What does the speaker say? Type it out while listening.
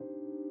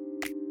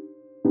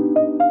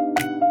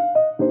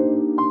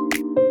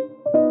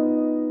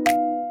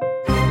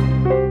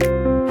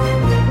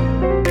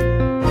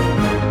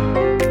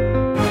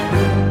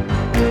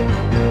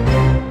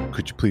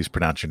Could you please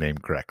pronounce your name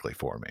correctly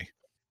for me?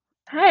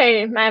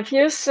 Hi,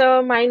 Matthew.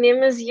 So my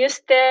name is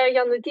Juste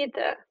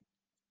Jonutyte,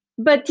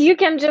 but you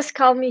can just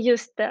call me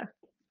Juste.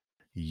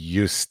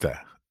 Juste.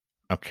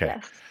 Okay.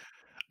 Yes,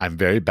 I'm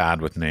very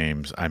bad with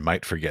names. I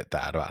might forget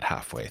that about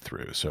halfway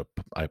through, so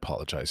I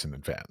apologize in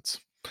advance.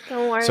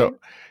 don't So worry.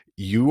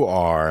 you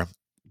are,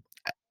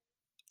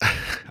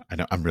 I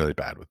know I'm really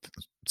bad with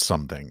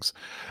some things,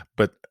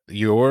 but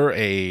you're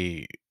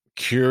a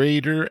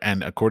curator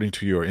and, according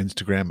to your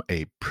Instagram,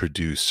 a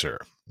producer.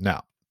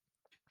 Now,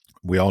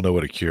 we all know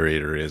what a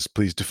curator is.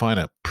 Please define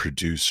a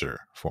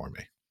producer for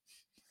me.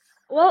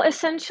 Well,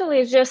 essentially,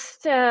 it's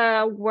just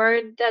a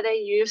word that I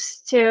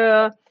use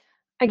to,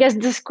 I guess,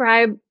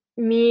 describe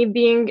me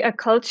being a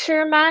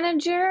culture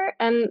manager.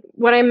 And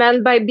what I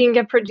meant by being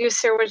a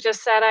producer was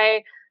just that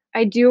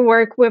I do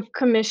work with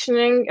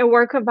commissioning a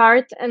work of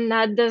art, and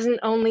that doesn't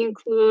only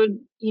include,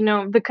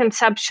 the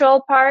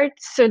conceptual part.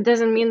 So it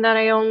doesn't mean that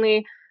I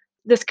only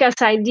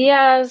discuss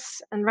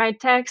ideas and write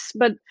text,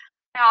 but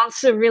I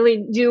also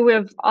really do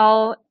with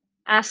all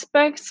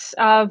aspects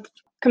of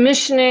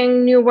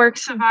commissioning new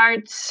works of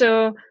art.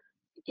 So,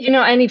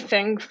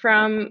 anything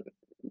from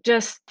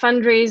just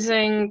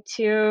fundraising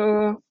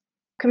to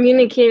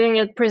communicating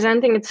it,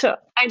 presenting it. So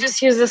I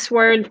just use this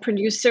word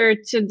producer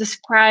to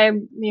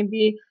describe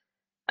maybe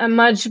a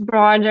much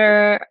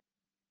broader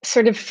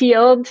sort of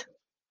field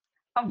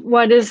of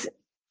what is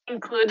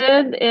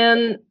included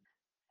in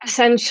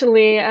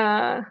essentially,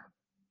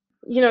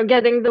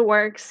 getting the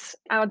works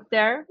out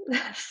there.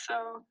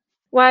 So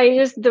why I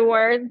use the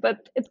word,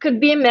 but it could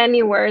be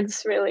many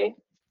words, really.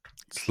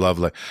 It's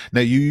lovely.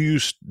 Now you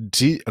use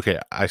okay,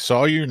 I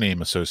saw your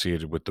name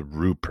associated with the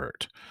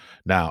Rupert.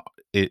 Now,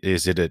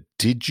 is it a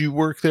did you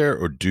work there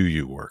or do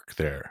you work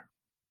there?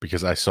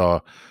 Because I saw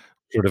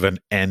sort of an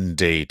end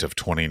date of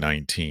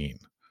 2019.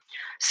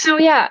 So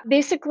yeah,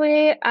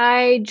 basically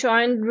I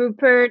joined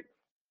Rupert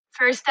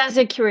first as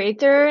a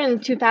curator in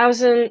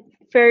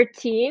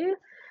 2013,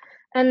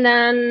 and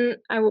then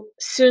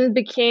soon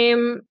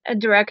became a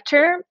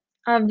director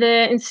of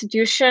the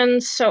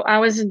institution. So I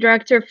was a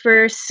director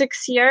for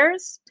 6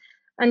 years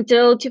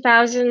until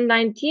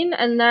 2019,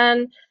 and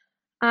then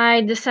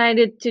I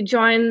decided to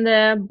join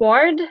the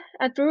board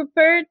at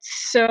Rupert.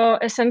 So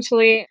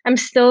essentially, I'm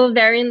still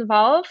very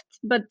involved,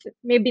 but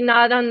maybe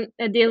not on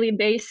a daily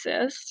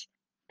basis.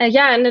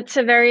 Yeah, and it's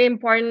a very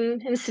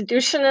important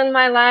institution in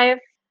my life.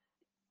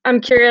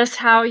 I'm curious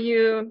how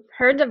you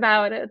heard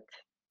about it.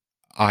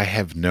 I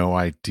have no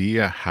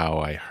idea how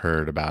I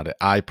heard about it.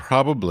 I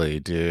probably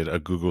did a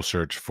Google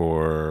search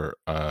for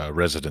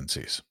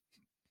residencies.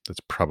 That's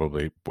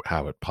probably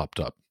how it popped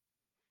up.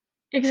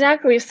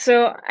 Exactly.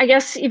 So I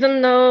guess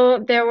even though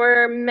there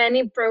were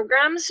many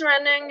programs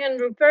running in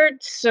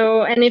Rupert,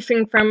 so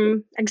anything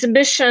from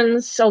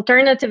exhibitions,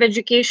 alternative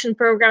education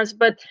programs,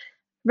 but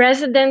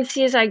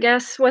residencies, I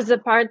guess, was the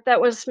part that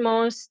was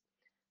most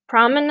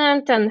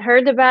prominent and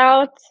heard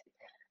about.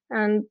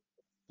 And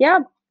yeah,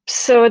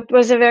 so it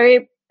was a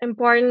very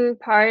important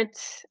part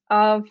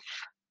of,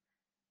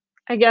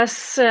 I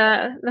guess,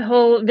 the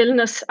whole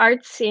Vilnius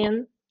art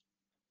scene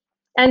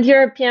and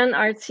European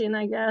art scene,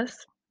 I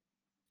guess.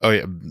 Oh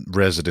yeah,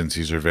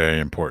 residencies are very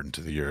important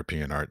to the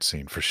European art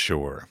scene for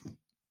sure.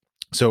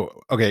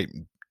 So, okay,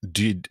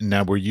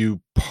 now were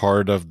you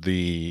part of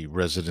the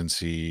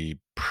residency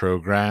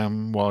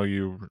program while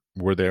you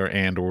were there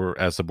and or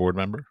as a board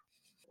member?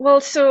 Well,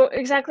 so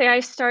exactly, I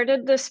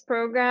started this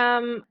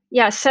program,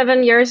 yeah,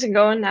 7 years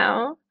ago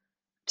now.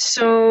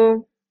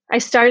 So I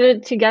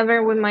started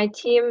together with my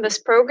team this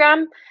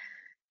program.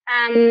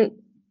 And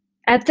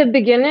at the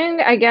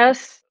beginning, I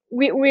guess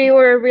we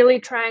were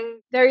really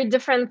trying very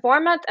different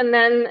format. And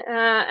then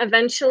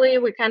eventually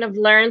we kind of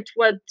learned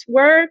what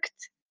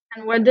worked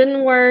and what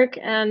didn't work.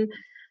 And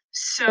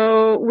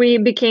so we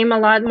became a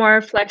lot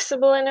more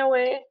flexible in a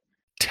way.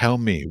 Tell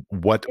me,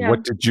 what Yeah.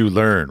 did you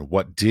learn?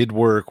 What did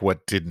work?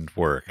 What didn't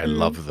work? I Mm.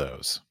 love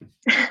those.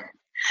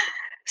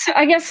 So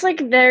I guess like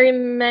very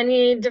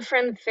many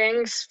different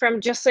things from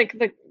just like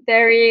the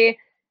very,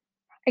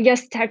 I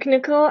guess,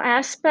 technical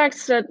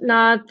aspects that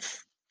not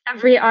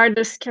every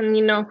artist can,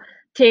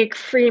 take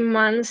 3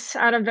 months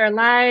out of their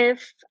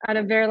life, out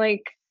of their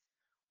like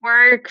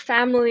work,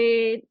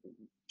 family,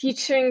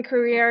 teaching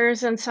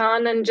careers and so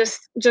on, and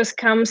just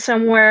come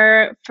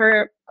somewhere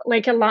for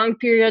like a long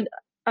period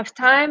of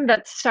time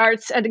that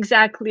starts at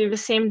exactly the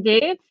same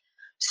date.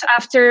 So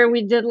after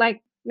we did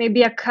like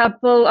maybe a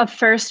couple of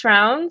first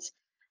rounds,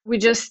 we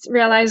just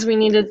realized we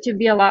needed to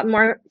be a lot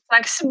more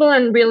flexible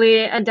and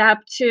really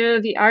adapt to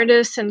the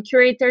artists and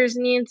curators'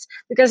 needs,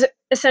 because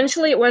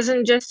essentially it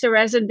wasn't just a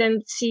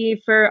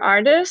residency for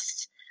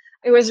artists.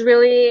 It was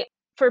really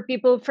for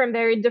people from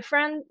very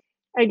different,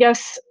 I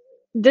guess,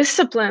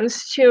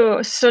 disciplines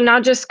too. So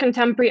not just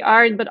contemporary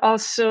art, but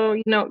also,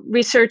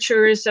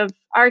 researchers of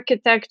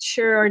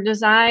architecture or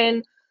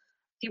design.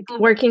 people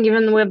working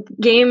even with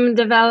game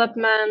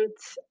development,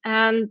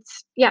 and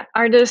yeah,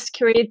 artists,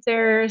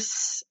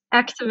 curators,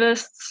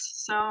 activists.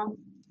 So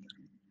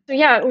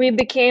yeah, we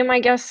became, I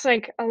guess,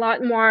 like a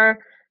lot more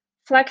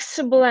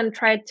flexible and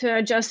tried to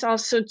adjust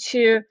also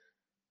to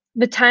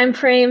the time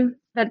frame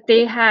that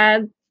they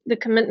had, the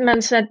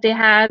commitments that they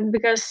had,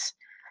 because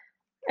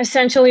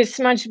essentially it's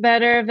much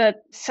better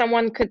that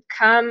someone could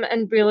come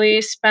and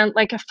really spend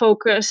like a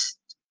focused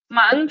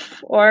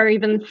month or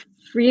even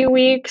 3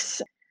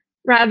 weeks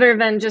rather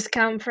than just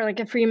come for like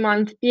a 3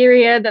 month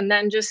period and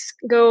then just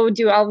go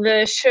do all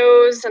the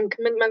shows and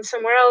commitments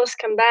somewhere else,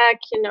 come back,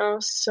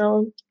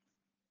 so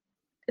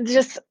it's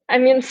just, I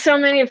mean, so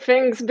many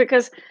things,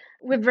 because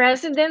with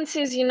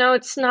residencies,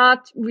 it's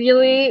not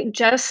really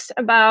just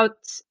about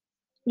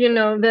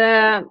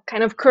the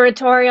kind of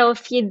curatorial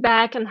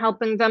feedback and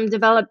helping them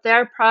develop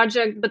their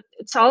project, but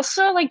it's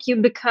also like you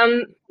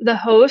become the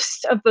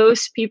host of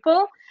those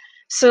people.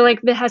 So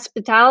like the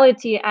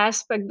hospitality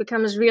aspect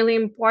becomes really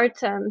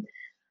important.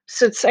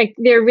 So it's like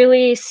they're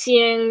really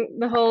seeing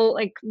the whole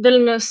like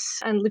Vilnius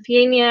and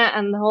Lithuania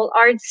and the whole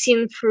art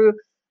scene through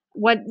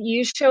what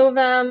you show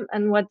them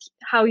and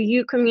how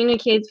you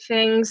communicate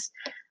things.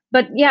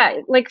 But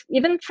yeah, like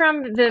even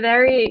from the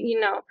very,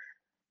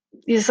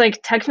 these like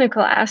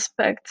technical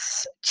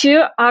aspects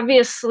to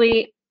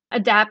obviously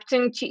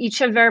adapting to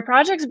each of their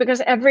projects,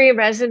 because every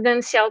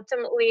residency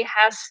ultimately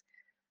has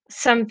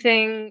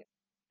something,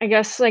 I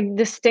guess, like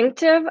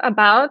distinctive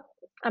about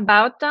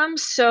them.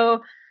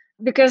 So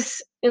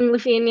because in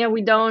Lithuania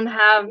we don't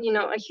have,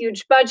 a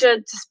huge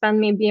budget to spend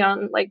maybe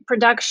on like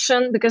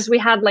production, because we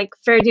had like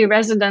 30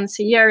 residents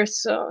a year,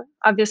 so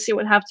obviously it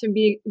would have to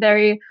be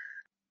very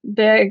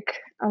big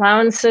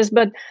allowances,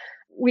 but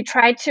we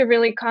try to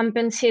really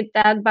compensate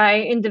that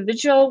by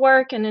individual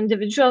work and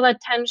individual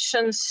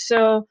attention.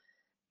 So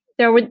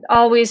there would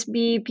always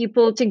be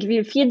people to give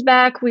you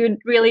feedback. We would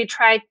really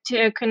try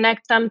to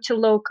connect them to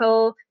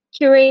local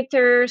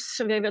curators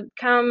so they would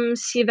come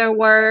see their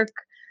work.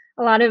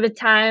 A lot of the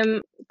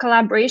time,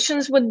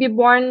 collaborations would be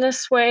born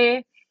this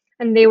way,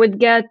 and they would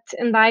get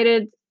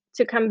invited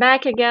to come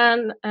back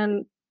again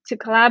and to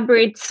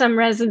collaborate. Some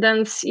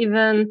residents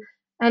even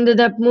ended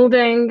up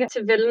moving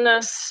to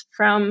Vilnius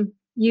from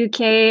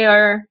UK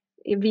or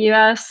the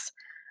US.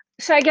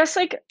 So I guess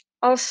like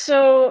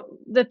also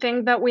the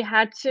thing that we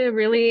had to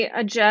really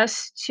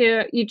adjust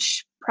to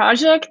each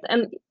project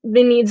and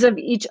the needs of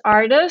each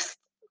artist,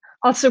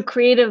 also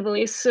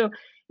creatively. So,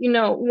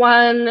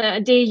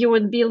 one day you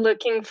would be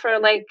looking for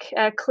like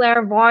a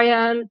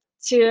clairvoyant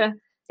to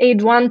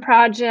aid one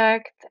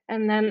project,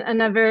 and then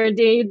another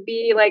day you'd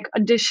be like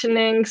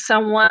auditioning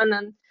someone.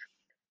 And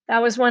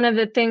that was one of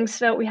the things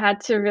that we had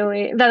to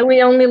really, that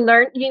we only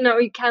learned,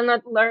 you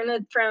cannot learn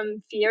it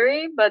from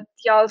theory, but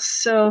you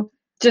also,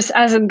 just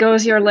as it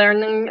goes, you're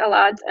learning a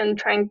lot and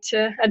trying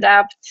to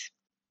adapt.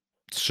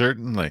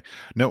 Certainly.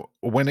 No,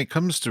 when it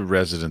comes to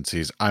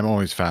residencies, I'm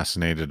always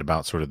fascinated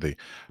about sort of the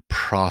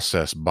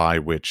process by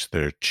which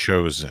they're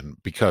chosen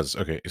because,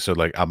 okay, so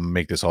like I'll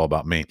make this all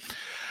about me.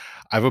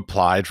 I've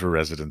applied for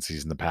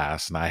residencies in the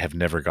past and I have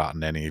never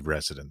gotten any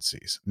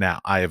residencies. Now,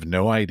 I have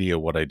no idea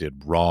what I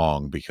did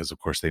wrong because of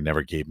course they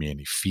never gave me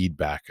any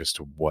feedback as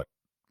to what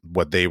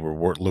they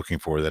were looking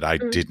for that I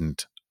Mm.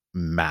 didn't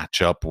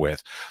match up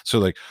with. So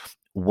like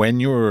when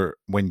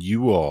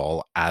you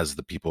all as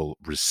the people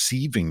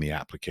receiving the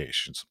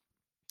applications,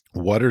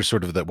 what are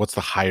sort of what's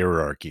the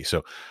hierarchy?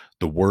 So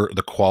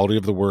the quality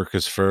of the work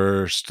is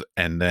first,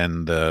 and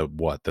then the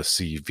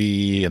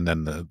CV, and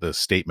then the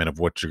statement of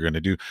what you're going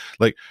to do.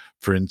 Like,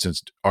 for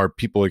instance, are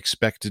people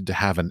expected to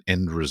have an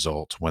end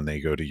result when they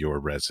go to your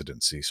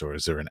residency? So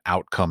is there an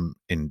outcome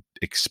in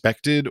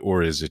expected,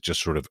 or is it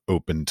just sort of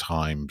open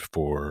time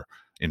for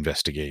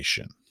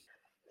investigation?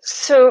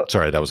 So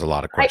Sorry, that was a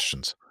lot of I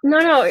questions.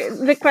 no,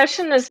 the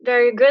question is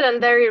very good and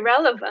very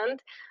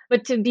relevant.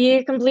 But to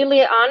be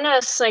completely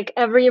honest, like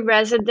every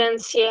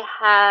residency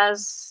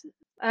has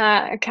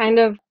a kind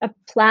of a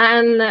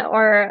plan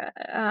or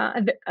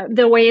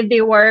the way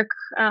they work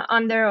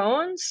on their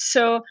own.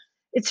 So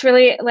it's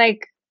really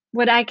like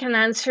what I can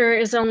answer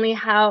is only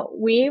how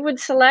we would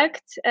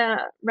select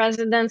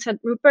residents at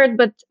Rupert,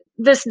 but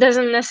this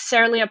doesn't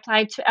necessarily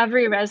apply to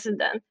every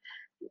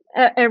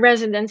a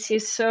residency.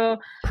 So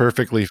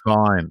Perfectly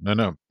fine. No,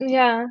 no.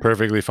 yeah,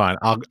 Perfectly fine.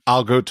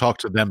 I'll go talk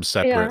to them yeah.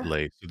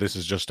 separately. So this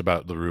is just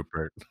about the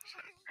Rupert.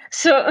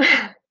 So,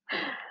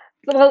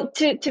 well,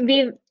 to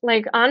be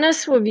like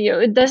honest with you,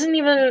 it doesn't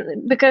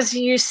even, because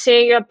you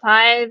say you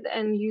applied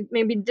and you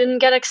maybe didn't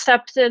get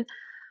accepted.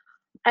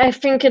 I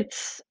think it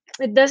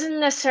doesn't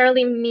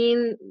necessarily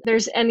mean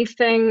there's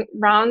anything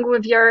wrong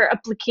with your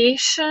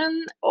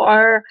application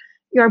or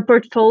your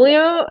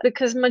portfolio,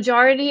 because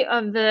majority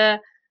of the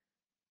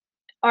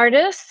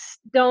artists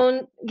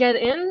don't get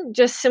in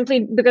just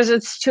simply because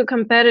it's too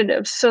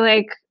competitive. So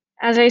like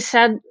as I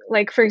said,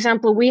 like for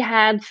example, we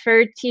had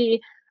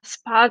 30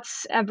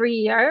 spots every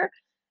year,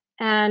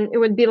 and it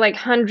would be like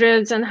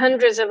hundreds and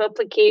hundreds of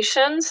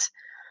applications.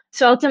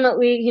 So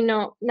ultimately,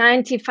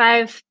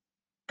 95%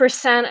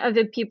 of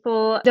the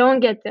people don't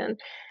get in.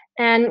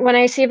 And when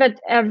I say that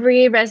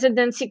every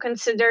residency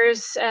considers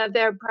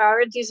their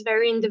priorities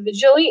very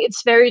individually,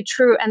 it's very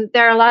true. And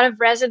there are a lot of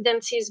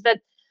residencies that,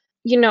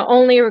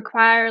 only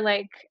require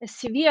like a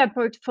CV, a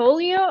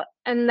portfolio,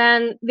 and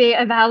then they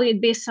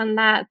evaluate based on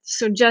that.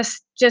 So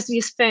just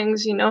these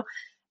things.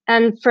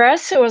 And for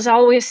us, it was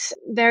always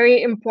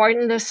very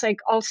important, this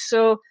like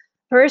also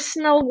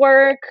personal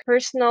work,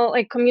 personal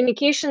like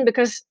communication,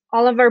 because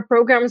all of our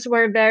programs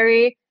were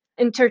very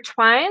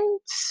intertwined.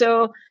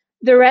 So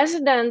the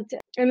resident,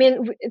 I mean,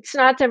 it's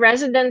not a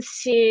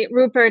residency,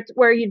 Rupert,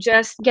 where you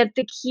just get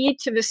the key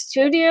to the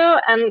studio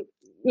and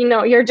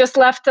you're just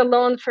left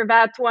alone for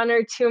that 1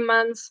 or 2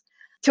 months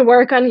to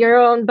work on your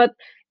own. But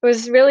it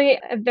was really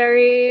a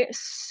very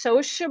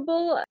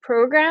sociable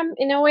program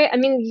in a way. I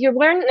mean, you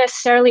weren't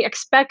necessarily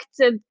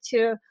expected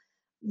to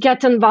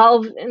get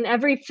involved in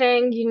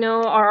everything,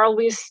 or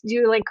always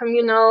do like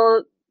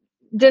communal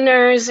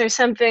dinners or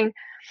something,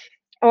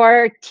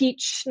 or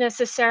teach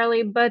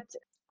necessarily. But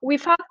we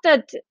thought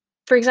that,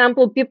 for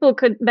example, people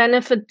could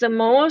benefit the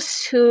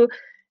most who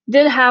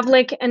did have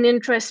like an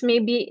interest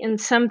maybe in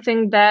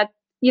something that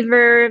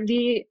either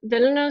the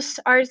Vilnius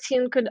art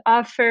scene could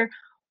offer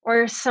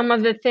or some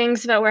of the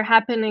things that were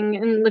happening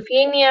in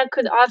Lithuania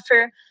could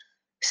offer.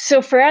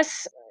 So for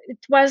us, it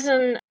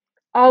wasn't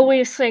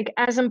always like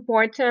as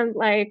important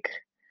like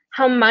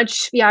how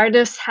much the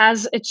artist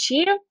has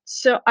achieved.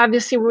 So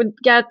obviously we would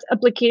get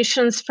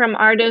applications from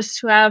artists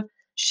who have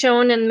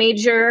shown in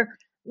major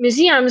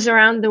museums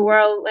around the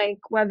world, like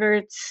whether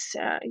it's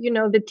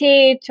the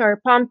Tate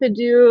or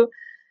Pompidou,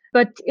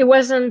 but it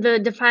wasn't the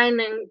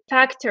defining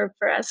factor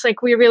for us.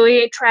 Like we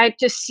really tried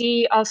to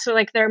see also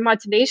like their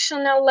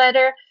motivational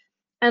letter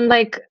and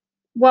like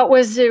what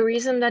was the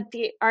reason that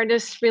the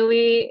artists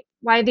really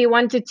why they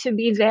wanted to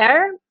be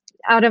there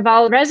out of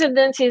all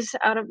residencies,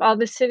 out of all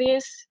the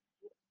cities.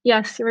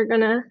 Yes, you were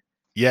gonna.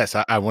 Yes,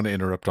 I want to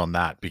interrupt on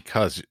that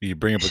because you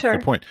bring up a good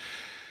Sure. point.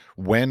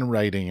 When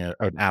writing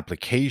an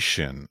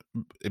application,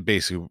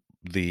 basically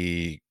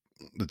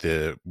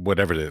the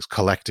whatever it is,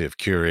 collective,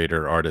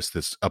 curator, artist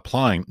that's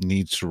applying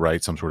needs to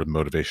write some sort of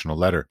motivational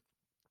letter.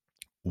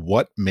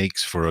 What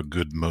makes for a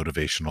good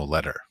motivational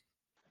letter?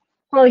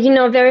 Well,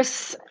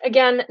 there's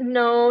again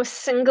no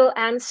single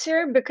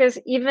answer because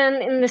even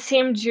in the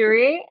same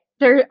jury,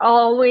 there are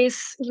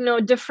always,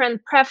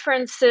 different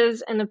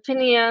preferences and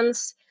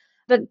opinions.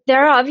 But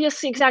there are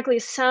obviously exactly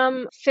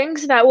some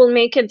things that will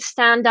make it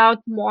stand out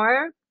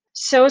more.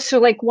 So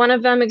like one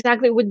of them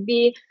exactly would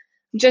be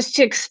just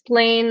to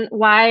explain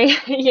why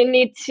you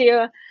need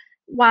to,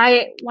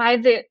 why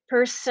the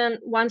person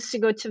wants to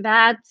go to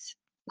that,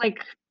 like,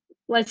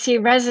 let's say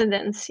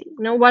residency.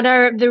 What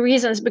are the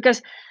reasons?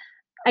 Because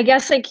I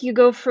guess like you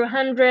go through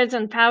hundreds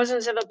and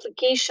thousands of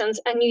applications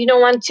and you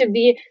don't want to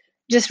be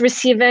just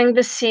receiving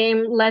the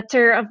same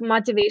letter of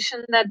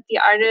motivation that the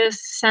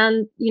artists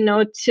send,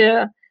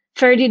 to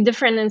 30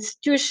 different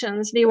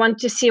institutions. They want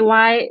to see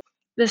why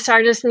this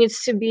artist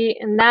needs to be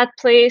in that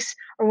place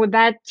or with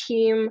that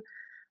team.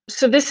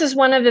 So this is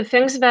one of the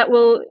things that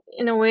will,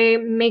 in a way,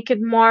 make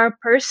it more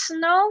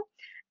personal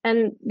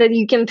and that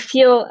you can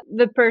feel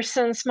the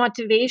person's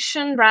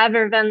motivation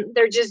rather than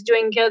they're just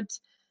doing it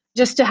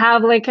just to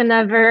have like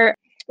another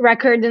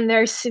record in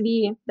their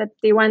CV that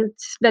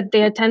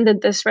they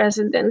attended this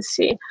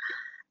residency.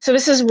 So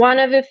this is one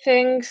of the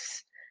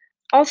things.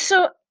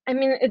 Also, I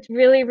mean, it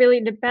really,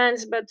 really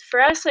depends. But for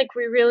us, like,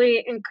 we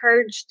really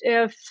encouraged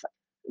if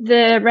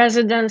the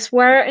residents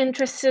were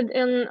interested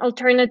in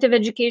alternative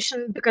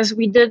education because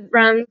we did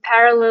run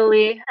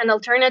parallelly an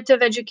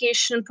alternative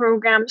education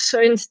program.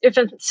 So if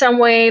in some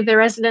way the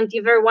resident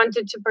either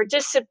wanted to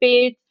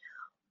participate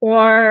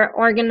or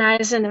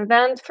organize an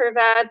event for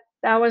that,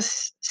 that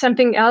was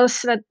something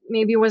else that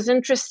maybe was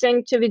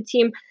interesting to the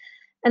team.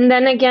 And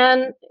then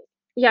again,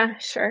 yeah,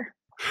 sure.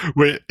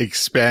 Wait,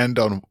 expand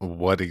on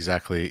what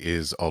exactly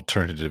is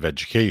alternative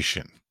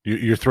education.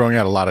 You're throwing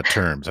out a lot of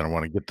terms, and I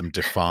want to get them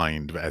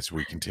defined as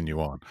we continue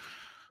on.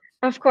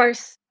 Of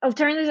course,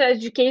 alternative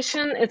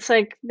education, it's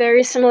like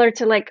very similar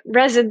to like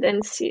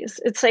residencies.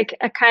 It's like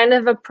a kind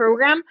of a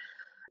program.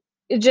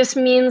 It just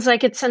means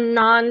like it's a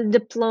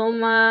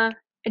non-diploma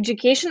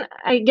education.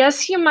 I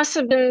guess you must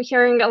have been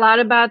hearing a lot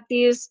about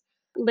these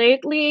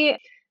lately.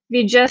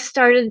 We just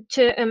started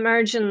to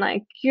emerge in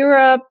like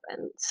Europe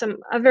and some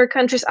other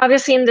countries.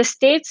 Obviously, in the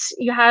States,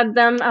 you had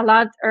them a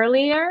lot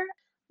earlier,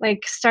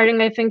 like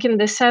starting, I think, in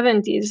the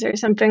 70s or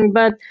something.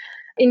 But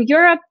in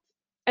Europe,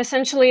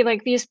 essentially,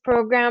 like these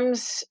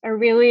programs are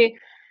really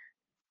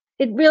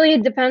it really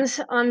depends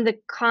on the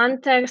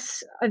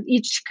context of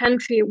each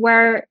country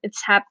where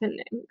it's happening.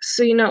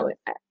 So,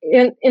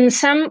 in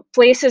some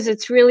places,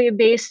 it's really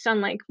based on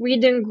like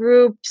reading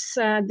groups,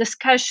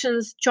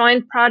 discussions,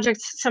 joint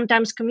projects,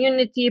 sometimes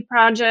community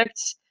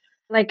projects,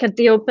 like at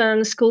the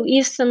Open School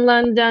East in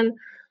London.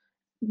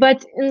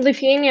 But in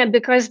Lithuania,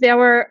 because there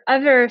were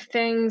other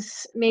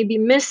things maybe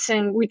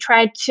missing, we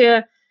tried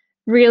to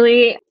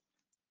really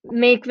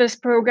arrange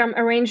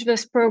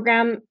this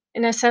program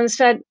in a sense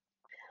that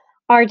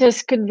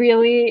artists could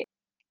really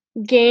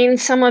gain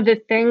some of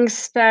the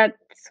things that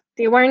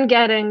they weren't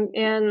getting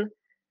in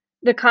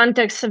the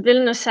context of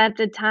Vilnius at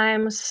the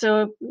time.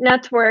 So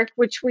network,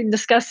 which we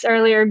discussed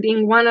earlier,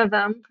 being one of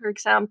them, for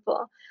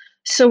example.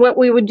 So what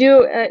we would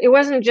do, it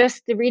wasn't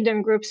just the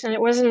reading groups and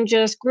it wasn't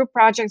just group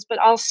projects, but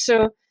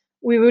also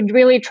we would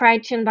really try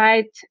to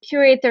invite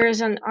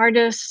curators and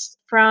artists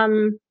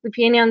from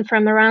Lithuania and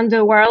from around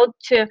the world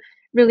to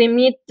really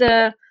meet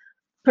the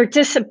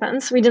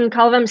participants. We didn't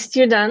call them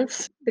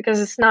students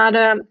because it's not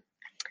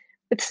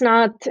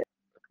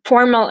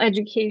formal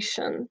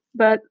education,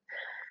 but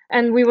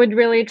and we would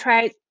really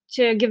try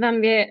to give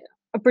them the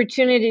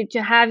opportunity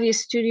to have these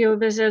studio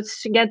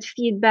visits to get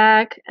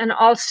feedback and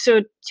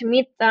also to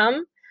meet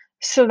them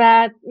so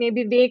that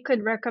maybe they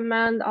could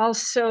recommend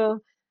also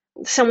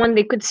someone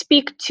they could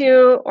speak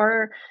to,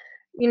 or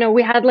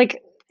we had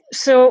like,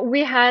 so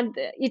we had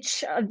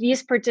each of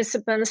these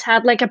participants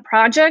had like a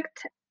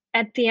project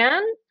at the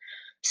end.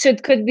 So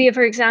it could be,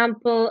 for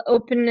example,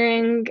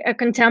 opening a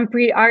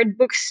contemporary art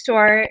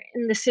bookstore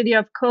in the city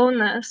of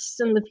Kaunas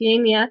in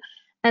Lithuania.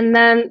 And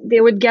then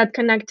they would get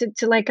connected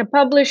to like a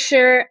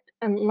publisher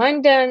in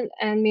London,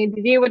 and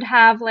maybe they would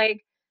have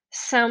like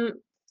some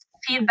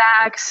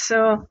feedback.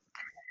 So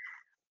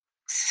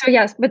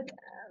yes, but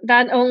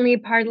that only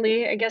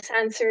partly, I guess,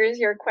 answers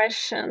your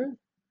question.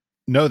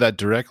 No, that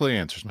directly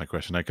answers my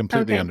question. I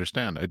completely Okay.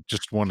 understand. I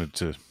just wanted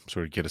to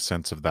sort of get a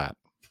sense of that.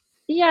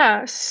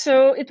 Yeah,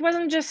 so it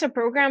wasn't just a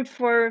program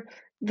for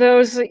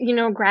those,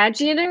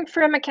 graduating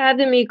from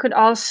academy. It could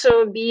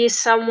also be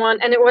someone,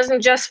 and it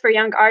wasn't just for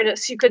young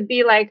artists. You could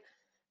be like,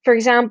 for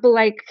example,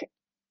 like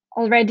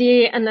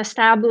already an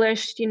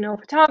established,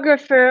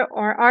 photographer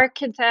or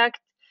architect,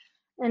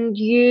 and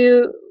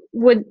you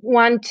would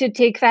want to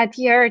take that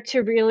year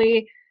to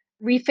really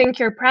rethink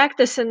your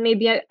practice and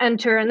maybe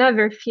enter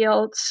another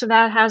field. So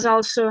that has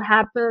also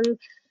happened.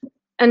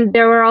 And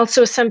there were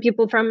also some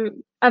people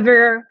from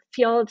other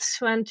fields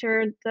who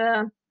entered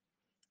the,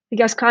 I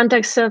guess,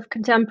 context of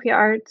contemporary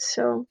art.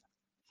 So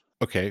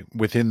Okay,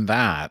 within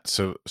that,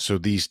 so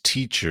these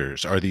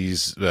teachers are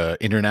these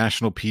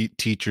international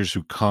teachers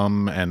who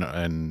come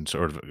and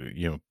sort of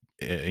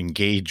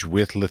engage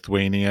with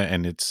Lithuania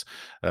and its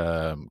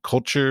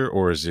culture,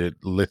 or is it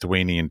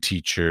Lithuanian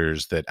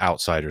teachers that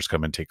outsiders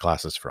come and take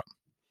classes from?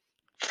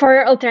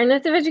 for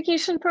alternative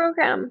education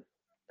program,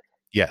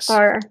 Yes,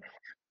 or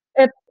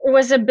it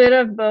was a bit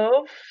of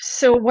both.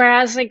 So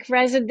whereas like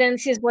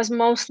residencies was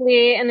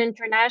mostly an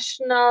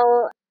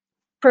international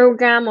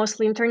program,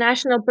 mostly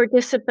international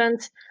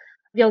participants,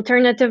 the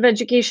alternative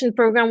education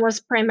program was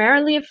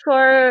primarily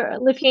for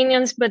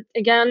Lithuanians, but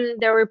again,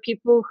 there were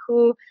people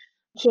who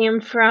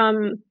came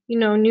from,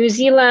 New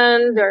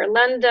Zealand or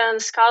London,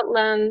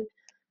 Scotland,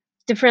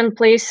 different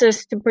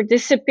places to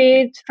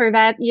participate for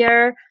that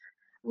year.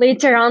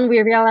 Later on,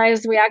 we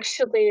realized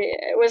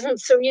it wasn't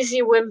so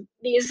easy with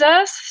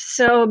visas.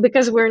 So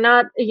because we're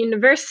not a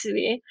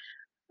university,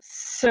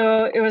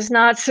 so it was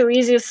not so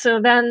easy. So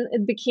then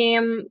it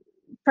became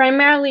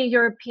primarily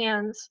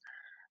Europeans,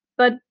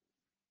 but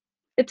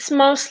it's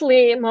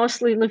mostly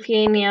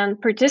Lithuanian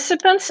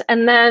participants,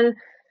 and then,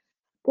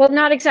 well,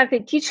 not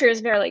exactly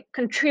teachers, they're like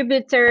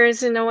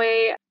contributors in a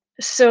way.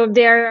 So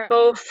they're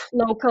both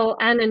local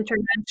and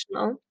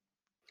international.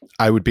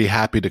 I would be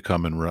happy to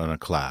come and run a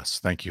class.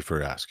 Thank you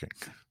for asking.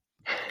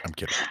 I'm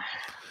kidding.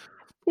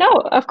 No,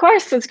 of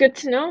course, it's good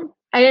to know.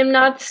 I am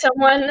not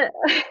someone.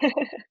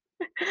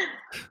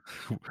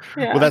 Well,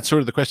 Yeah. that's sort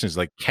of the question is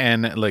like,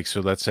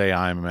 so let's say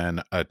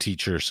a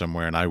teacher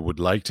somewhere and I would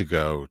like to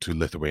go to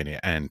Lithuania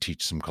and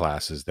teach some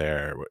classes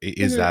there.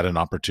 Is Mhm. that an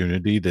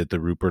opportunity that the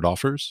Rupert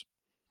offers?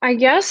 I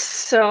guess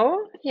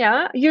so.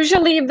 Yeah.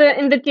 Usually the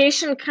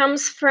invitation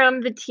comes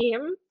from the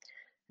team,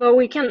 but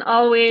we can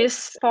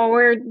always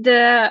forward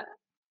the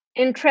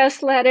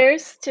interest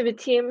letters to the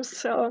team.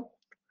 So,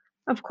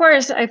 of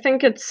course, I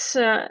think it's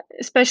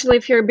especially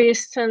if you're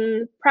based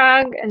in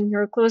Prague and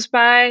you're close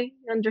by,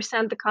 you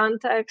understand the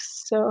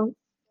context. So,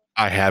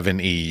 I have an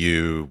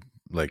EU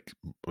like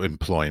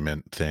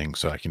employment thing,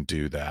 so I can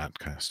do that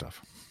kind of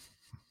stuff.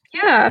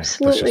 yeah, Yeah, that's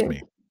just absolutely.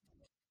 me.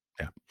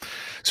 Yeah.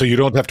 So you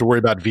don't have to worry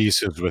about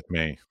visas with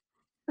me.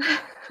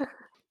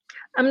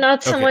 I'm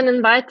not Okay. someone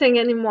inviting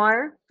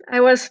anymore.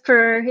 I was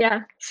for,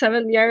 yeah,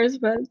 7 years,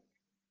 but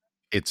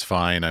It's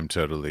fine. I'm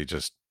totally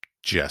just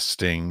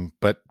jesting,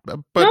 but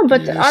no,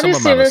 but some obviously amount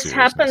of this seriousness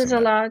happens in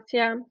a that. lot.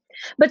 Yeah.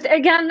 But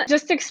again,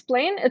 just to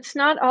explain, it's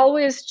not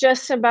always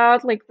just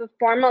about like the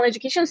formal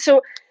education.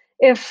 So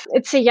if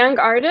it's a young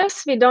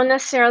artist, we don't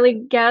necessarily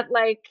get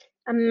like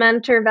a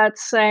mentor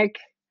that's like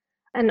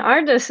an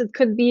artist. It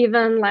could be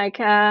even like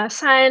a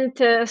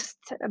scientist,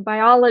 a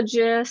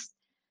biologist.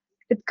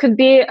 It could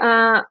be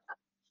a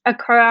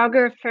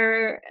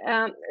choreographer.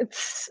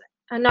 It's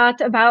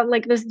not about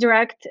like this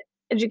direct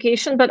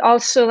education, but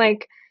also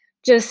like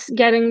just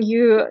getting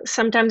you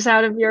sometimes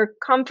out of your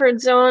comfort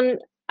zone,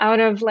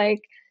 out of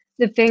like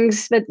the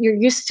things that you're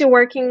used to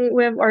working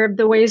with or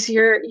the ways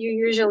you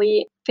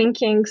usually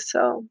thinking.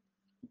 So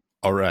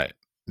All right.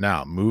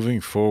 Now,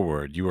 moving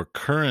forward, you are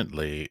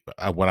currently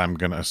what I'm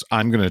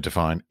gonna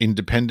define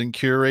independent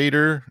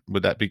curator.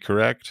 Would that be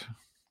correct?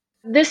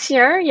 This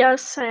year,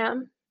 yes, I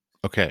am.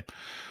 Okay.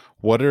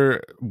 What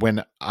are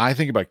when I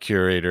think about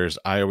curators,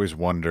 I always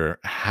wonder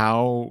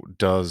how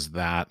does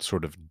that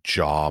sort of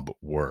job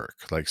work?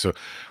 Like, so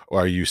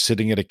are you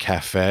sitting at a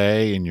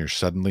cafe and you're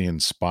suddenly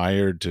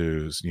inspired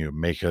to,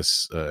 make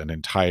us an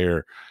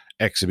entire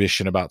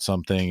exhibition about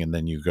something, and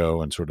then you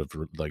go and sort of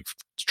like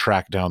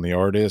track down the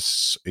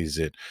artists? Is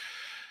it,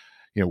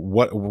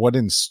 what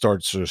in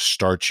starts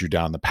you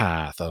down the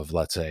path of,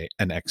 let's say,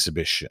 an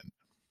exhibition?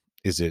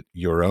 Is it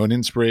your own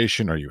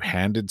inspiration? Are you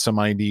handed some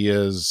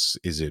ideas?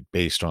 Is it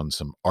based on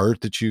some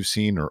art that you've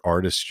seen or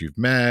artists you've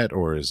met?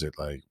 Or is it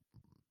like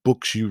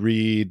books you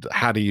read?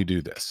 How do you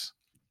do this?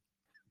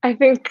 I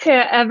think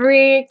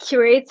every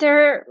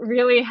curator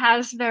really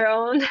has their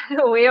own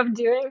way of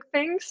doing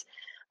things.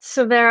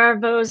 So there are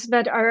those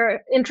that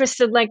are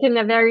interested like in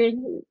a very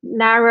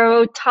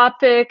narrow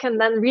topic and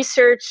then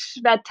research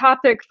that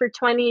topic for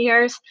 20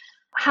 years.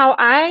 How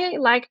I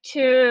like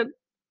to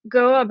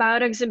go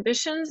about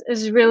exhibitions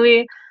is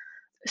really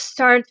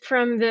start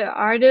from the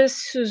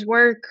artists whose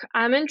work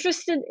I'm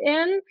interested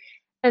in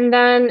and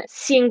then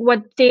seeing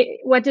what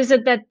is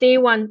it that they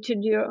want to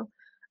do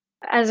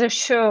as a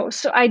show.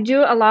 So I do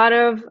a lot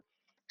of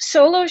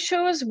solo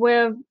shows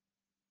with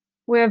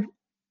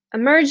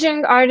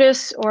emerging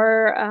artists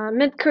or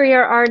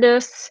mid-career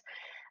artists,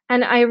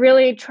 and I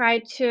really try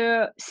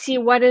to see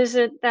what is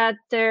it that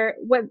they're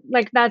what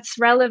like that's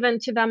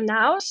relevant to them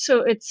now.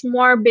 So it's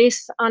more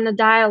based on a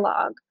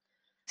dialogue.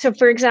 So,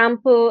 for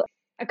example,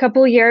 a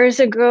couple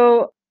years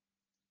ago,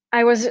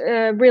 I was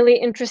really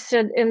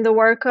interested in the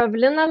work of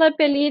Lina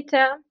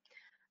Lapelytė,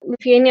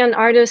 Lithuanian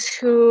artist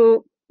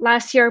who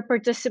last year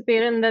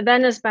participated in the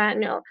Venice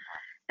Biennial.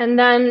 And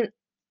then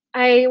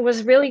I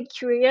was really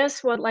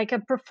curious what like a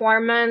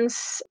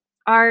performance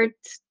art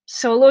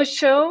solo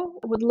show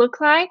would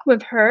look like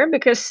with her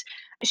because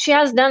she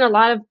has done a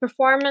lot of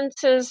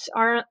performances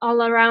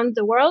all around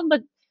the world,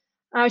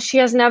 but she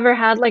has never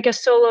had like a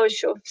solo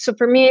show. So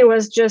for me, it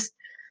was just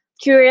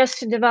curious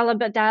to develop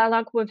a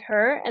dialogue with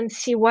her and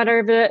see what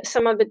are the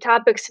some of the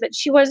topics that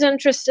she was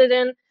interested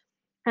in.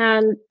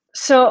 And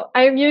so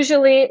I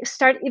usually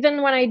start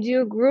even when I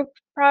do group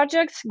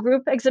projects,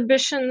 group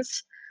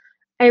exhibitions,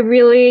 I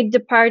really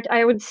depart,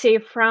 I would say,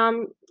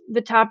 from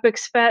the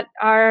topics that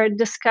are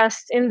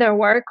discussed in their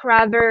work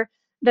rather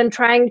than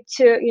trying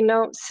to,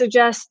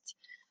 suggest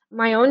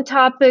my own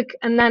topic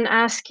and then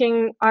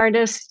asking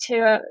artists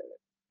to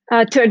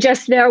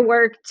adjust their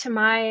work to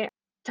my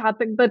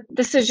topic. But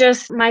this is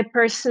just my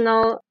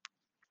personal,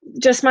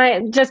 just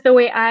the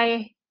way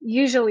I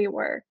usually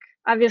work.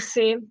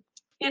 Obviously,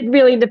 it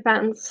really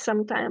depends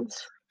sometimes.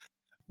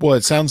 Well,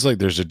 it sounds like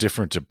there's a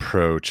different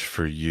approach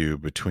for you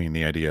between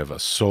the idea of a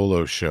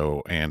solo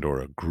show and or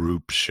a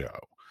group show.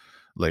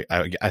 Like,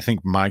 I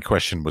think my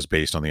question was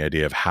based on the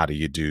idea of how do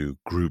you do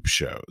group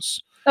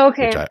shows, which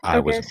Okay, I okay, I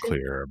wasn't see.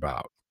 clear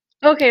about.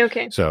 Okay,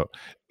 okay. So,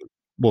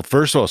 well,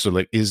 first of all, so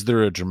like, is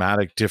there a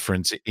dramatic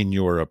difference in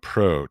your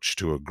approach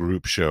to a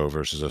group show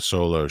versus a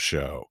solo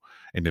show?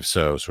 And if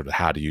so, sort of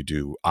how do you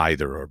do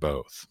either or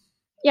both?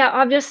 Yeah,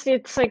 obviously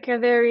it's like a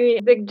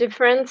very big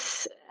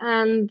difference.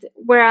 And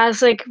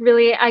whereas, like,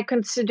 really, I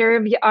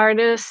consider the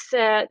artist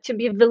to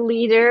be the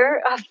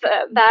leader of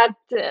that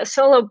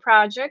solo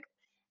project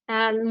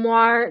and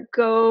more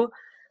go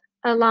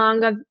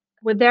along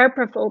with their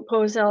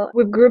proposal.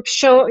 With group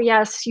show,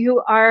 yes,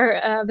 you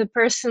are the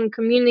person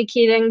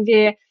communicating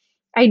the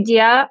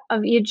idea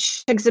of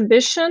each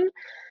exhibition.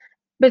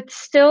 But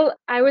still,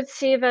 I would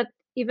say that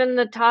even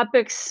the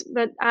topics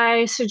that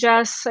I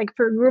suggest, like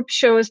for group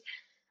shows,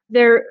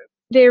 they're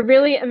they're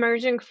really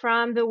emerging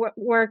from the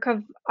work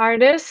of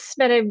artists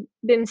that I've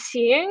been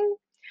seeing.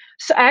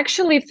 So I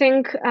actually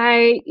think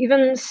I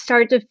even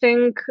start to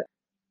think,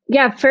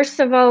 yeah, first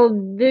of all,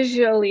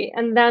 visually,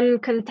 and then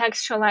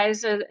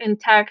contextualize it in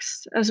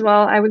text as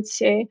well, I would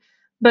say.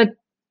 But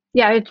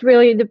yeah, it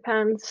really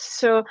depends.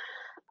 So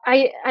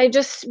I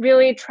just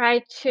really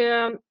try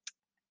to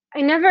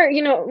I never,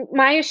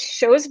 my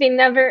shows, they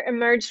never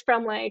emerged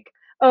from like,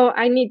 oh,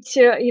 I need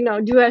to,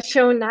 do a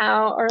show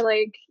now, or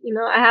like,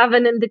 I have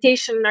an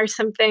invitation or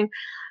something.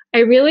 I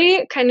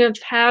really kind of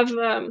have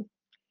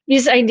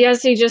these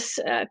ideas, they just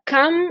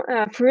come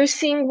through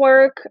seeing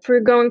work,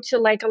 through going to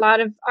like a lot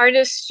of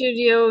artist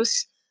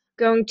studios,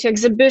 going to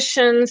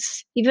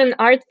exhibitions, even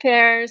art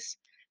fairs,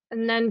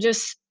 and then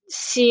just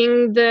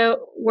seeing the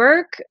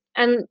work.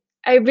 And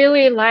I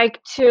really like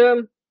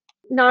to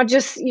not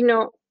just,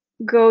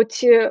 go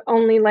to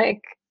only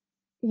like,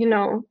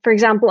 for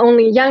example,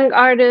 only young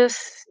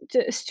artists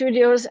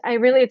studios. I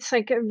really, it's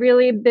like a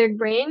really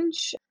big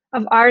range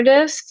of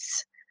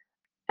artists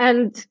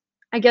and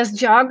I guess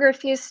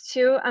geographies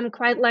too. I'm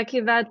quite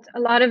lucky that a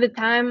lot of the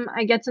time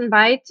I get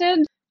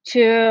invited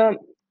to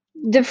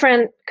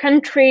different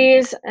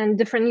countries and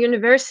different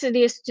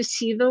universities to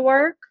see the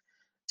work.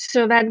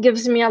 So that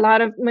gives me a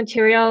lot of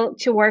material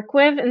to work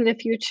with in the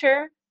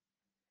future.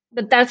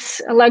 But that's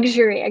a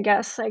luxury, I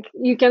guess. Like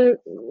you can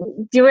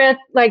do it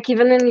like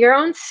even in your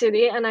own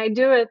city, and I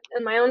do it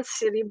in my own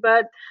city.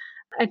 But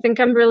I think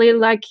I'm really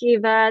lucky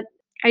that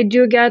I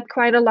do get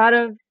quite a lot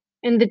of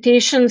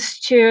invitations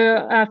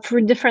to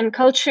for different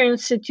culture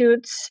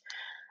institutes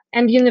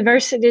and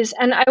universities.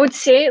 And I would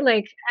say,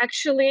 like,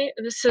 actually,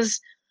 this is,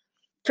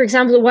 for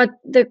example, what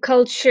the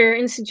Culture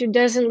Institute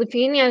does in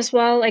Lithuania as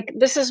well. Like,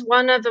 this is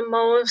one of the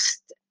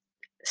most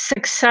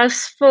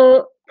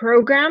successful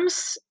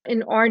programs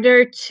in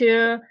order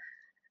to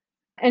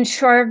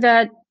ensure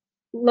that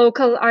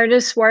local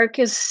artists' work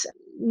is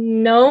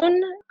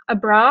known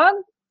abroad.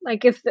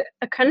 Like, if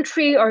a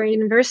country or a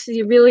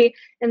university really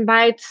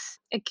invites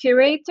a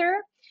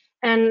curator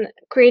and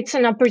creates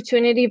an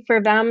opportunity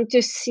for them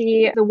to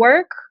see the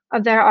work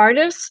of their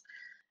artists,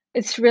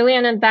 it's really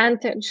an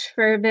advantage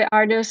for the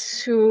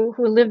artists who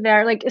live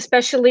there, like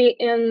especially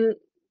in,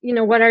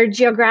 what are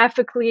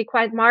geographically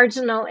quite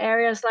marginal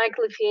areas like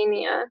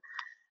Lithuania.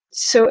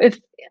 So if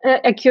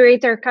a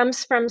curator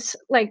comes from,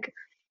 like,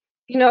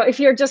 if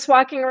you're just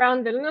walking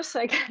around Vilnius,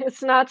 like,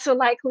 it's not so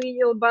likely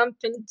you'll bump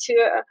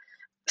into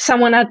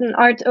someone at an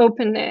art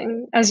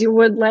opening as you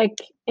would like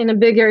in a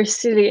bigger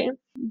city.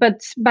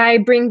 But by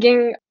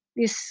bringing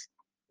these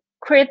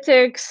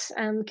critics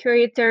and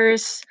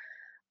curators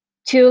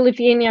to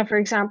Lithuania, for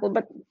example,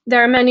 but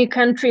there are many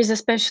countries,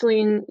 especially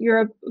in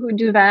Europe, who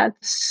do that.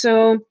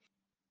 So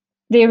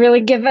they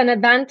really give an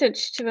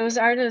advantage to those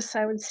artists,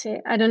 I would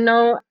say. I don't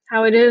know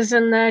how it is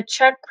in the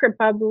Czech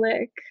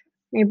Republic.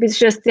 Maybe it's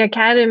just the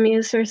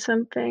academies or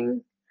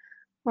something.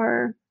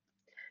 Or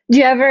do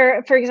you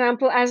ever, for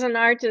example, as an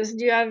artist,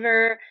 do you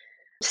ever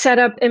set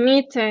up a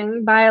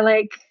meeting by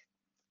like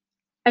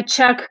a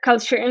Czech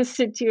Culture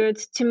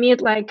Institute to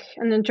meet like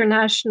an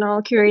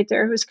international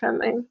curator who's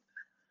coming?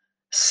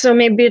 So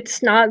maybe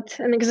it's not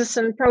an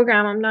existent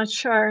program, I'm not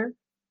sure.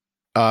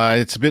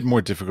 It's a bit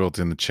more difficult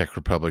in the Czech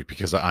Republic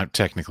because I'm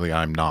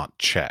not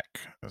Czech,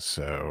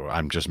 so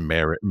I'm just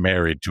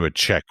married to a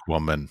Czech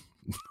woman.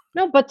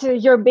 No, but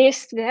you're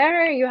based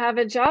there, you have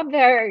a job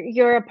there,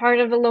 you're a part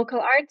of a local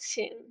art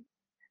scene.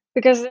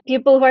 Because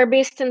people who are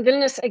based in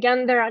Vilnius,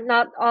 again, they're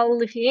not all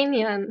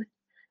Lithuanian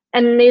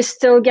and they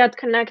still get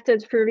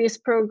connected through these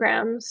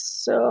programs.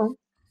 So,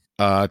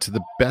 To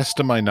the best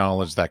of my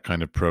knowledge, that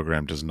kind of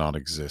program does not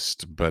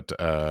exist, but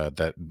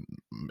that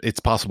it's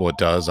possible it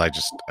does. I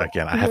just,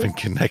 again, I mhm, haven't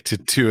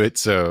connected to it,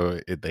 so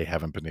they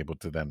haven't been able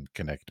to then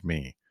connect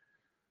me.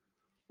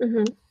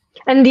 mhm.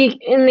 And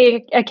in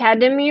the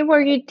academy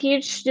where you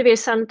teach, do they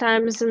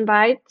sometimes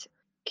invite Oh yeah,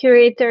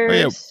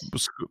 curators?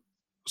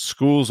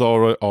 schools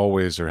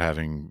always are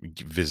having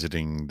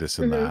visiting this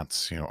and Mhm.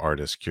 that,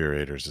 artists,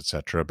 curators,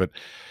 etc. But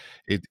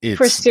For it's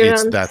that's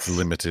students?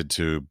 limited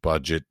to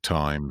budget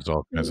times,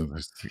 all kinds Mhm.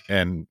 of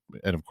things,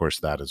 and of course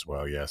that as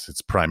well. Yes,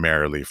 it's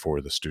primarily for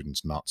the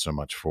students, not so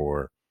much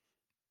for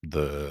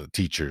the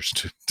teachers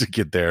to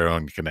get their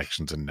own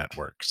connections and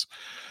networks.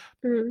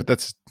 Mhm. But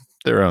that's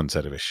their own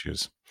set of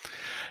issues.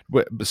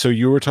 So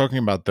you were talking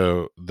about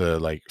the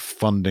like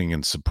funding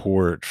and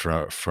support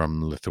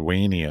from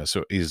Lithuania.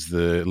 So is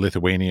the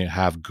Lithuania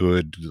have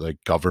good like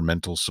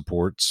governmental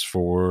supports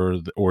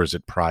or is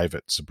it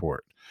private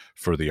support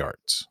for the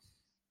arts?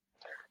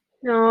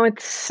 No,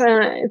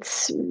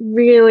 it's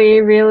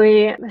really,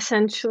 really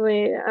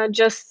essentially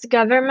just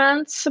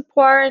government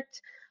support.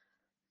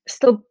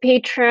 Still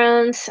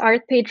patrons,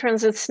 art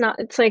patrons. It's not.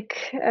 It's like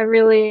a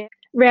really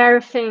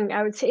rare thing,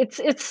 I would say.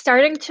 It's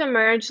starting to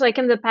emerge like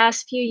in the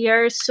past few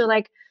years. So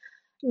like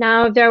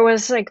now there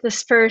was like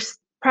this first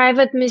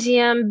private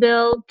museum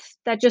built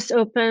that just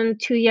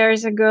opened 2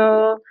 years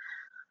ago.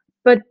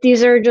 But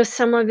these are just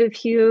some of the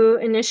few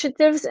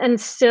initiatives, and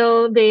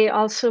still they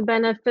also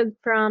benefit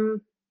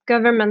from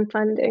government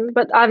funding.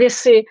 But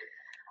obviously,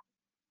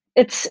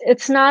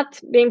 it's not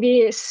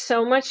maybe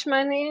so much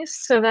money.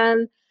 So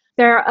then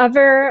there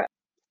are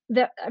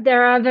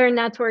there are other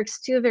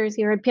networks too. There's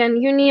European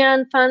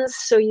Union funds,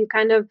 so you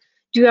kind of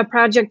do a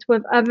project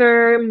with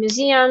other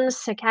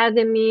museums,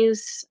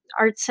 academies,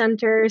 art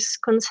centers,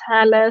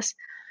 Kunsthalles.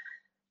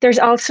 There's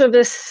also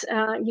this,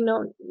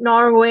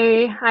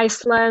 Norway,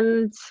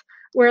 Iceland.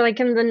 We're like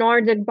in the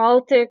Nordic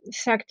Baltic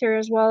sector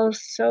as well.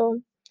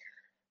 So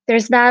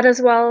there's that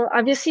as well.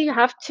 Obviously, you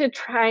have to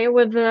try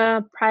with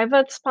the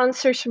private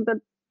sponsorship, but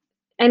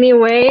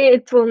anyway,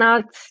 it will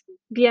not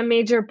be a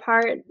major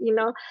part.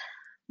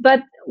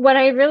 But what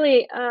I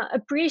really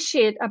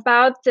appreciate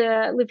about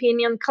the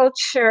Lithuanian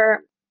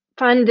culture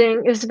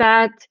funding is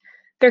that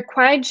they're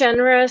quite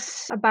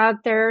generous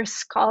about their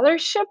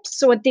scholarships.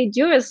 So what they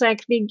do is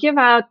like they give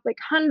out like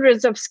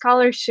hundreds of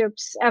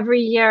scholarships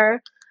every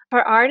year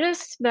for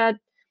artists that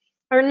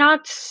are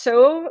not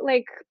so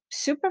like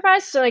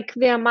supervised. So like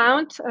the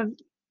amount of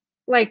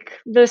like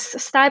this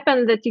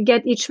stipend that you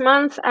get each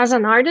month as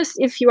an artist,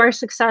 if you are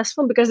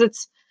successful, because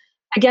it's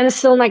again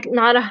still like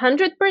not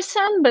 100%,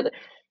 but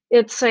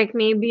it's like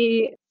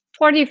maybe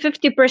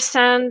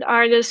 40-50%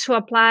 artists who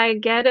apply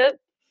get it,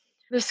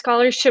 the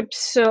scholarship.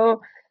 So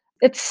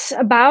it's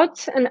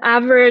about an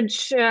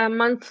average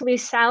monthly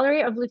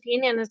salary of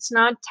Lithuania and it's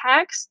not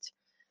taxed.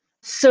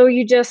 So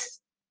you just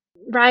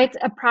write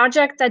a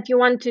project that you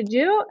want to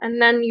do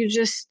and then you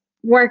just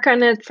work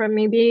on it for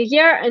maybe a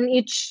year, and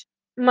each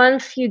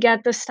month you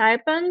get the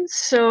stipend.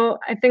 So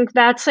I think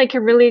that's like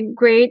a really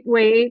great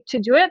way to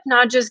do it,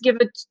 not just give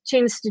it to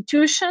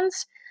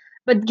institutions,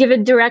 but give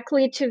it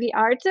directly to the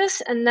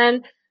artists and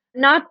then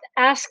not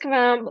ask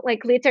them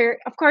like later.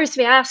 Of course,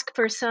 we ask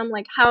for some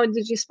like, how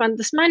did you spend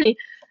this money?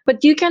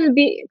 But you can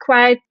be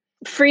quite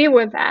free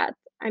with that.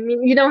 I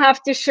mean, you don't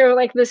have to show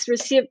like this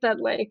receipt that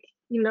like,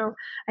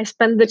 I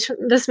spent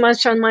this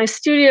much on my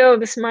studio,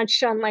 this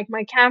much on like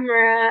my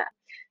camera.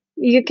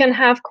 You can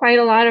have quite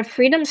a lot of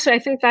freedom. So I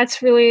think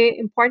that's really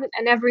important.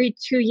 And every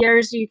 2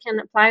 years you can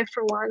apply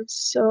for one.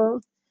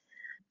 So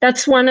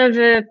that's one of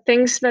the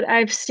things that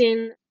I've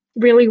seen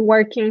really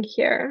working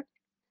here.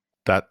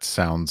 That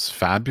sounds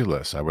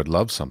fabulous. I would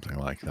love something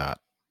like that.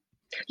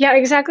 Yeah,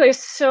 exactly.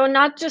 So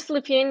not just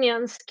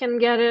Lithuanians can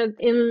get it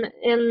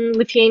in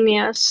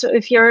Lithuania. So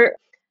if you're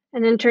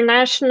an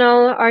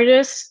international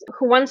artist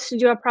who wants to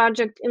do a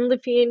project in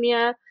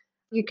Lithuania,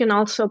 you can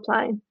also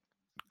apply.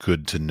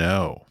 Good to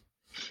know.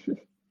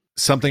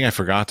 Something I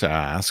forgot to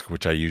ask,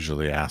 which I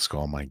usually ask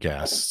all my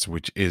guests,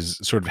 which is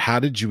sort of how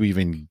did you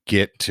even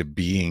get to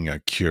being a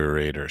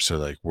curator? So,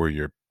 like, were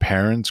your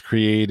parents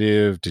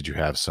creative? Did you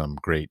have some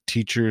great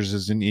teachers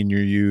as in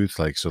your youth?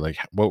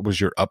 What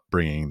was your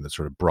upbringing that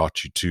sort of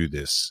brought you to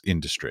this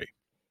industry?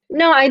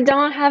 No, I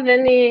don't have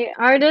any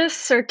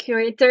artists or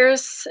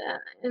curators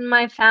in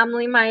my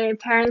family. My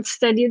parents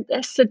studied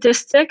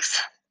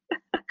statistics.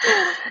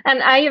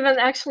 And I even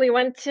actually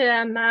went to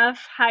a math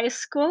high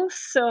school.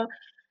 So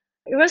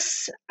it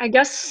was, I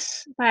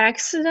guess, by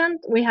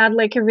accident. We had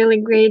like a really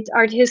great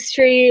art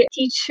history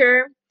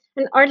teacher.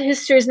 And art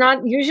history is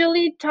not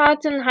usually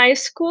taught in high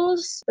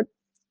schools, but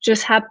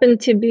just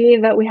happened to be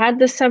that we had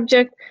this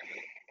subject.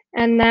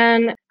 And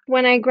then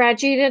when I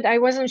graduated, I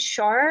wasn't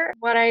sure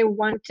what I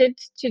wanted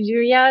to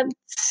do yet.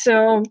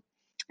 So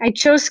I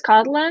chose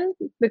Scotland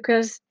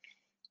because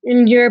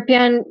in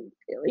European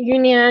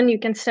Union, you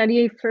can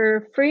study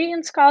for free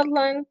in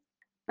Scotland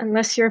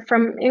unless you're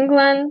from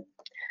England.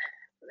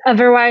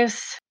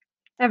 Otherwise,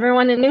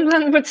 everyone in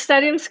England would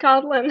study in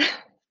Scotland.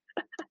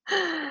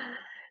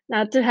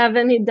 Not to have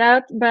any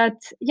doubt, but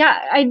yeah,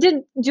 I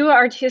did do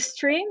art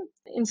history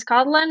in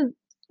Scotland,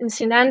 in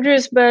St.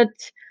 Andrews, but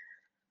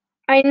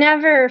I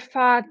never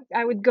thought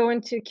I would go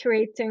into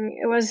curating.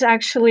 It was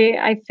actually,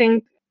 I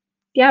think,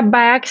 yeah,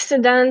 by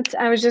accident.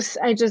 I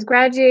just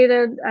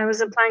graduated. I was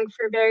applying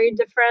for very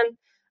different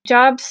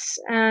jobs,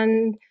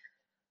 and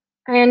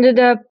I ended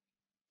up,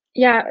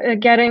 yeah,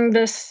 getting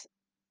this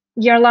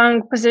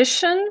year-long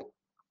position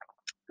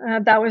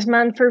that was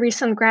meant for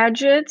recent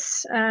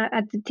graduates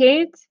at the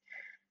Tate,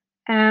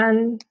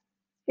 and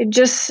it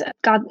just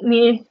got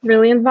me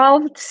really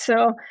involved.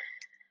 So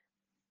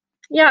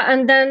yeah,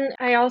 and then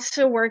I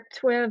also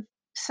worked with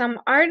some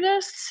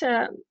artists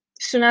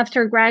soon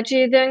after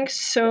graduating.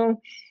 So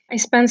I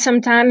spent some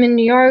time in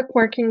New York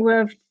working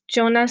with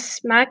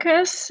Jonas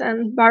Mackes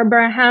and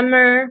Barbara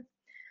Hammer.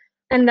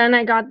 And then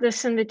I got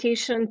this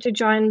invitation to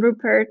join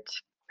Rupert,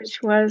 which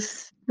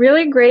was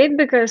really great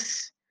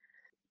because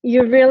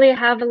you really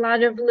have a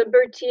lot of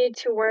liberty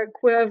to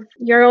work with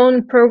your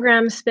own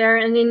programs there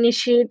and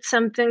initiate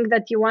something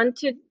that you want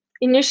to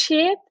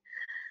initiate.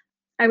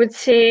 I would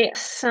say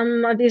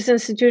some of these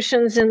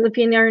institutions in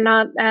Lithuania are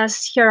not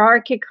as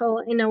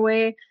hierarchical in a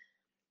way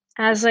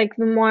as like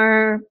the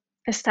more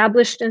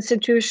established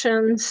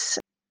institutions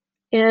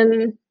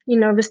in,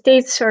 the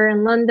States or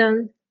in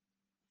London.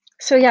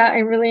 So yeah, I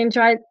really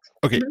enjoyed.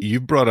 Okay, Mhm. you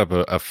brought up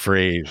a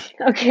phrase.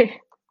 Okay.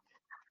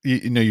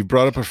 You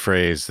brought up a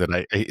phrase that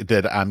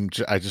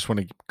I just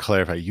want to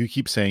clarify. You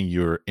keep saying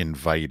you're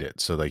invited.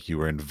 So like you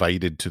were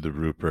invited to the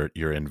Rupert,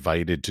 you're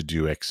invited to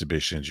do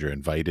exhibitions, you're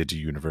invited to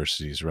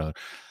universities around.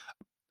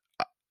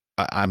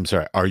 I'm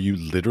sorry. Are you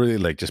literally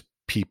like just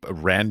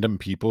random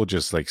people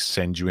just like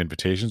send you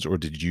invitations, or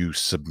did you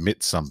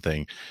submit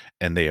something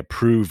and they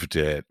approved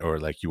it, or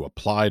like you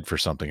applied for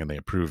something and they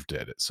approved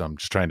it? So I'm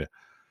just trying to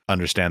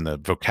understand the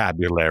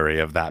vocabulary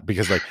of that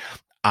because like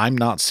I'm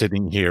not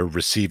sitting here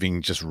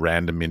receiving just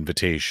random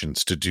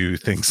invitations to do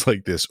things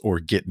like this or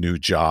get new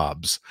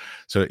jobs.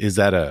 So is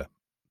that a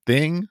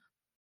thing?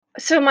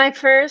 So my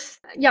first,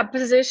 yeah,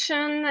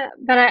 position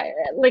that I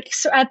like,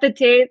 so at the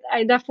Tate,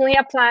 I definitely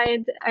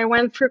applied. I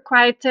went through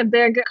quite a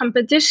big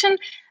competition,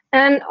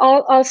 and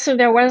also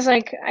there was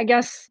like, I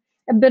guess,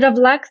 a bit of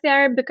luck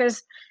there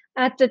because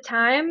at the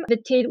time the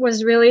Tate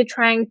was really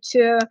trying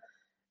to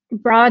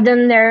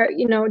broaden their,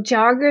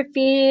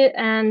 geography,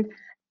 and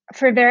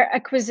for their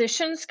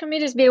acquisitions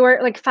committees, they were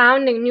like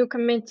founding new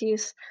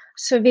committees.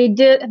 So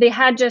they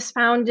had just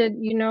founded,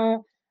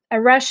 a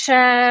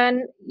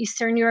Russian,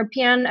 Eastern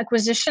European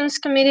acquisitions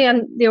committee,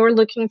 and they were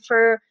looking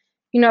for,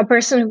 a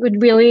person who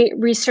could really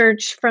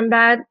research from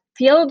that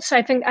field. So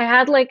I think I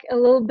had like a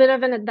little bit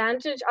of an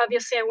advantage.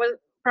 Obviously, I was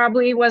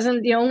probably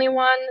wasn't the only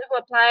one who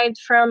applied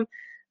from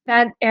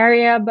that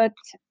area, but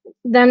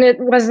then it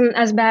wasn't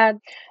as bad.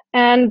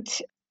 And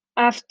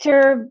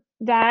after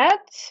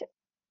that,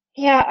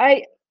 yeah,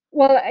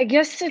 I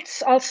guess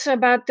it's also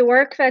about the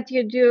work that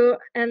you do,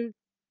 and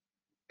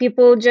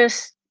people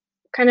just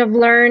kind of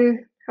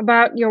learn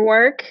about your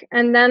work,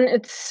 and then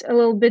it's a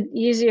little bit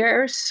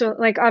easier. So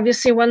like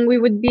obviously when we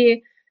would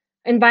be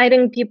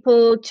inviting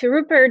people to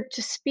Rupert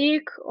to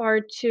speak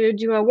or to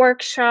do a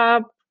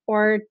workshop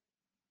or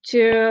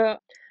to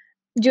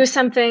do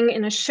something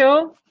in a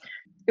show,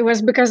 it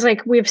was because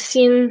like we've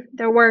seen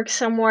their work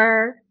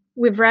somewhere,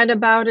 we've read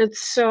about it.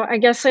 So I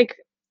guess like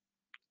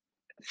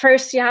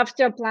first you have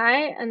to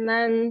apply, and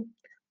then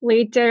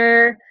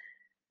later,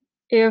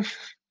 if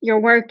your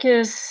work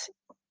is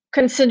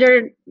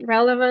considered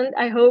relevant,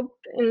 I hope,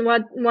 in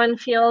one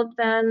field,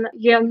 then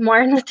you have more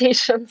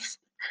invitations.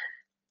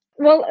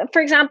 Well,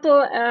 for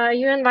example,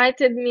 you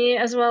invited me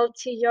as well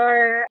to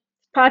your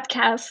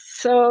podcast,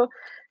 so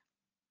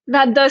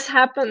that does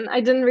happen.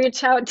 I didn't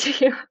reach out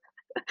to you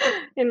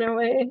in a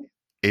way.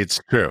 It's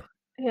true.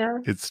 Yeah.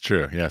 It's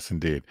true. Yes,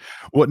 indeed.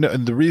 Well, no,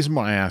 and the reason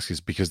why I ask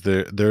is because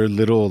there are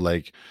little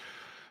like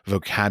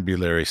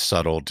vocabulary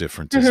subtle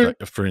differences. Mm-hmm.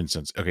 Like for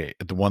instance, okay,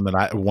 the one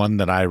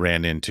that I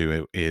ran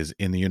into is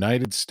in the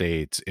United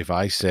States. If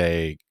I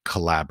say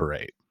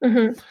collaborate,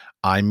 Mm-hmm.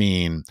 I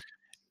mean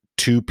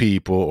two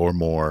people or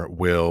more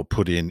will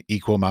put in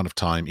equal amount of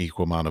time,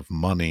 equal amount of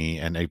money,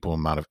 and equal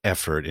amount of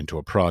effort into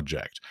a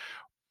project.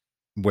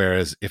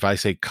 Whereas if I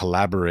say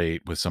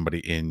collaborate with somebody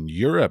in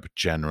Europe,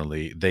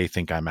 generally they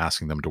think I'm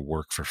asking them to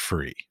work for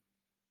free.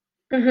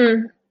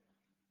 Mm-hmm.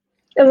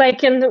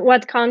 Like in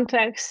what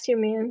context you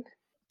mean?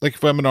 Like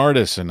if I'm an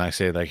artist and I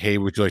say like, "Hey,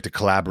 would you like to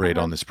collaborate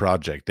Uh-huh. on this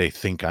project?" They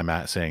think I'm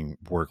at saying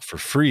work for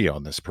free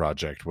on this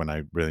project when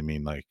I really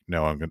mean like,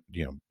 no, I'm going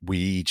to, we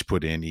each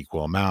put in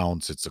equal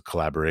amounts. It's a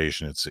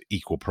collaboration. It's an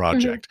equal Mm-hmm.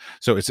 project.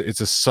 So it's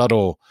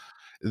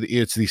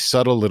these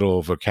subtle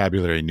little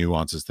vocabulary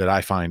nuances that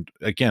I find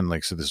again,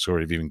 like, so this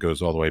sort of even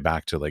goes all the way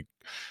back to like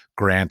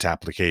grant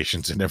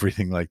applications and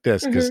everything like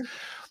this, because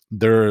Mm-hmm.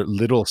 there are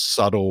little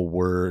subtle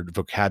word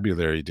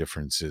vocabulary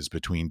differences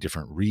between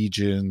different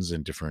regions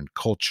and different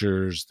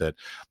cultures that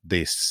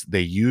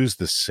they use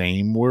the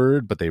same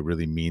word but they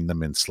really mean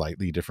them in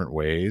slightly different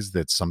ways,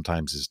 that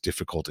sometimes is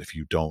difficult if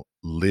you don't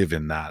live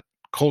in that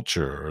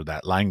culture or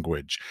that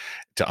language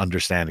to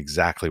understand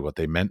exactly what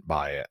they meant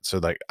by it. So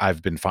like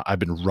I've been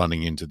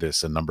running into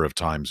this a number of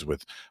times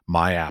with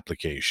my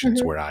applications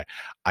Mm-hmm. where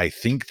I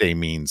think they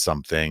mean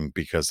something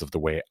because of the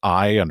way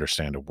I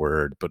understand a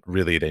word, but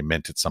really they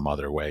meant it some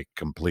other way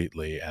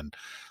completely, and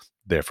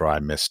therefore I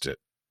missed it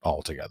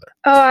altogether.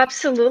 Oh,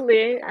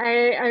 absolutely.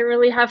 I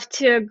really have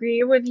to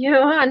agree with you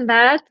on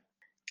that.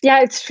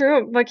 Yeah, it's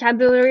true.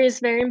 Vocabulary is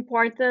very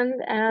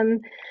important,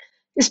 and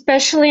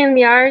especially in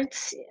the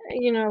arts,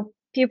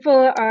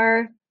 people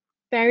are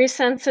very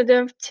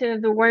sensitive to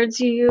the words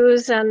you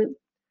use and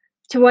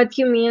to what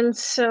you mean.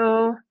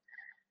 So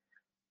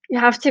you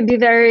have to be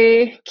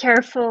very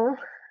careful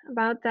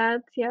about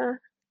that. Yeah.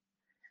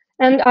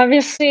 And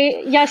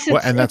obviously, yes, Well,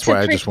 it's and that's it's a why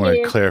I just wanted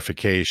tricky.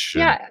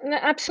 clarification. Yeah,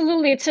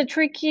 absolutely. It's a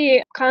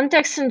tricky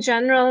context in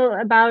general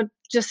about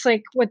just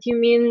like what you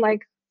mean,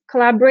 like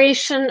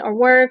collaboration or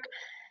work.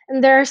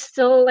 And there are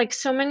still like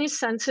so many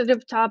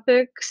sensitive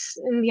topics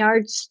in the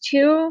arts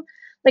too.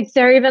 Like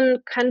there are even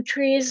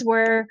countries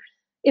where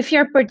if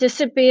you're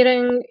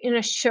participating in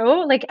a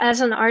show, like as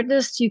an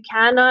artist, you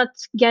cannot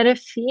get a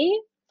fee.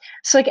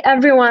 So like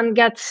everyone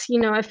gets,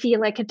 a fee,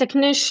 like a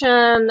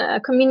technician, a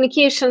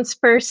communications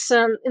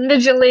person,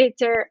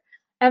 invigilator,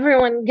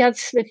 everyone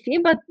gets the fee,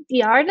 but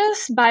the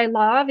artist by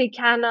law we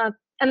cannot,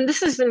 and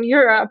this is in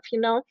Europe.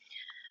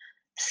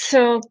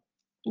 So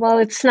well,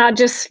 it's not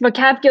just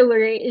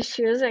vocabulary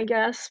issues, I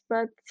guess,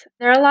 but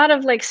there are a lot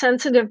of like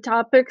sensitive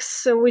topics,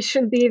 so we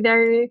should be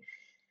very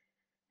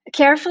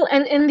careful.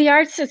 And in the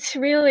arts it's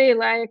really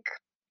like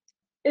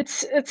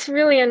it's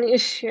really an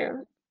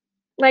issue,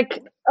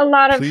 like a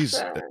lot of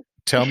Please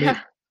tell me, yeah.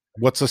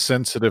 what's a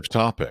sensitive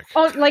topic?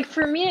 Oh, like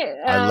for me,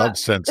 I love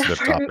sensitive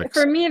for topics.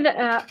 me,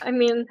 I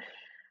mean,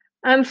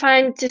 I'm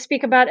fine to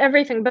speak about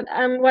everything, but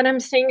what I'm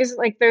saying is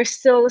like there's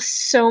still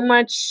so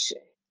much,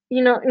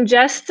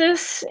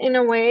 injustice in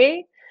a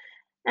way,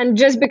 and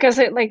just because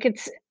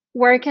it's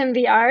work in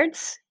the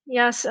arts,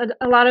 yes,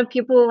 a lot of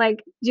people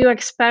like do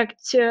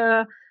expect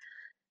to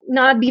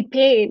not be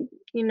paid,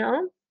 you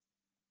know,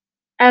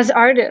 as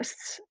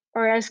artists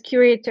or as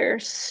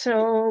curators.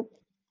 So,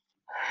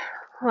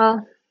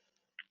 well,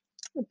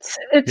 it's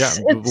Yeah, it's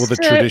well, it's. the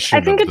I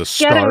tradition think of it's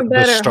getting the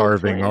better,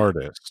 starving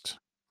hopefully. artist.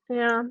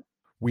 Yeah.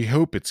 We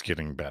hope it's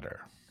getting better.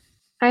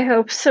 I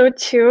hope so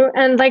too.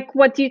 And like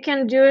what you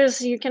can do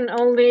is you can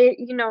only,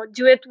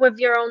 do it with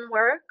your own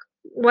work.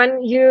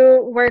 When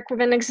you work with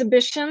an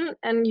exhibition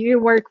and you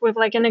work with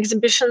like an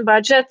exhibition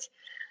budget,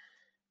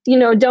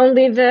 don't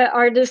leave the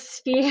artist's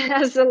fee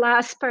as the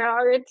last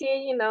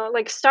priority,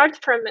 like start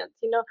from it,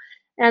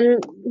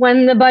 And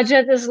when the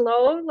budget is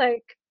low,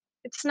 like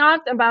it's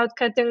not about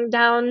cutting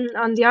down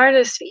on the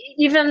artist's fee.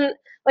 Even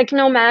like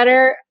no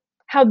matter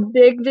how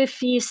big the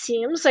fee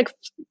seems, like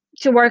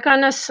to work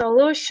on a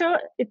solo show,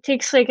 it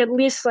takes like at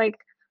least like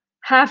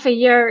half a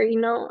year,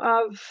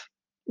 of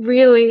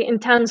really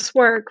intense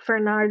work for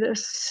an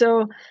artist.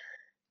 So,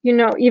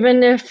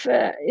 even if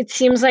it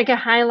seems like a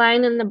high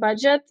line in the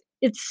budget,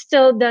 it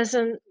still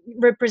doesn't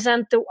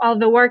represent all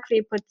the work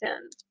they put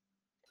in.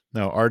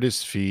 No,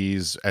 artist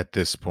fees at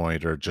this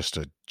point are just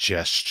a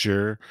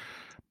gesture,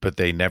 but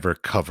they never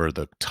cover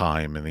the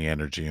time and the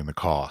energy and the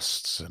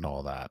costs and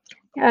all that.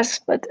 Yes,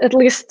 but at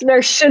least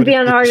there should But be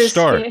an it's a artist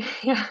start. fee.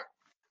 Yeah,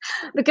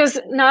 because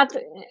not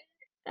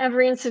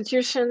every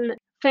institution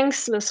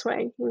thinks this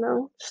way,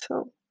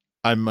 So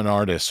I'm an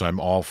artist, so I'm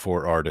all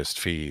for artist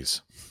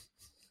fees.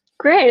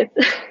 great.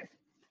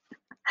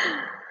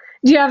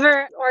 Do you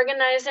ever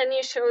organize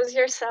any shows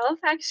yourself,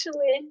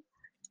 actually?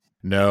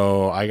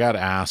 No, I got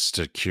asked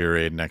to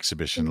curate an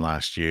exhibition Mhm.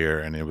 last year,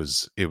 and it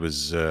was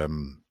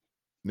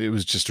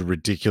just a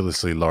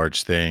ridiculously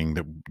large thing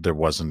that there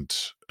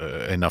wasn't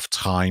enough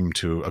time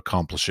to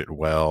accomplish it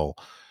well.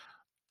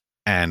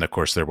 And of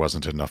course, there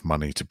wasn't enough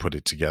money to put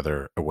it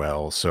together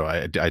well. So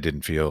I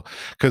didn't feel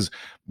because,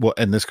 well,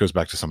 and this goes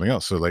back to something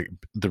else. So, like,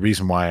 the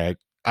reason why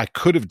I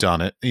could have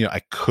done it,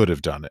 I could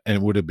have done it and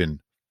it would have been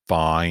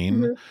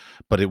fine, Mhm.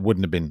 but it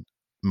wouldn't have been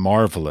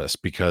marvelous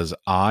because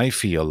I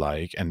feel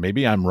like, and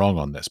maybe I'm wrong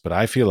on this, but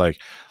I feel like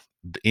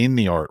in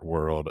the art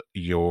world,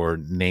 your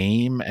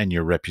name and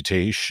your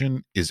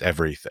reputation is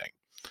everything.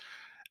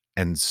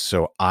 And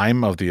so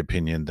I'm of the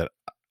opinion that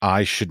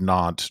I should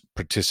not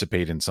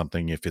participate in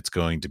something if it's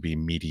going to be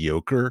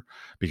mediocre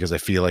because I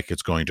feel like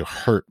it's going to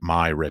hurt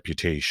my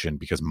reputation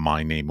because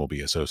my name will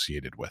be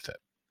associated with it.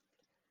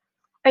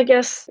 I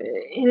guess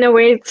in a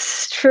way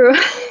it's true.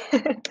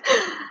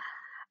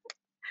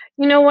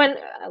 When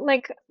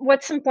like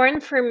what's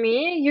important for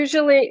me,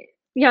 usually,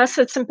 yes,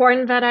 it's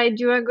important that I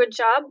do a good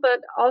job, but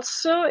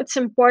also it's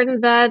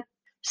important that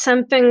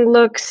something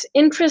looks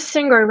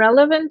interesting or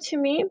relevant to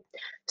me.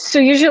 So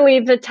usually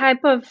the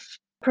type of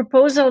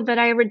proposal that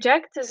I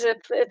reject is if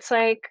it's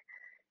like,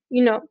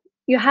 you know,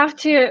 you have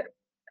to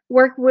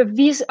work with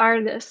these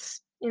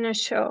artists in a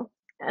show.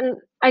 And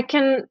I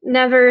can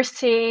never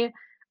say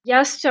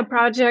yes to a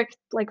project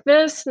like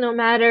this, no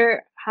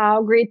matter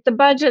how great the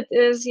budget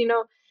is.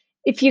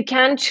 If you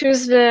can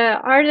choose the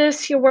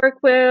artists you work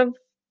with,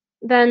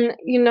 then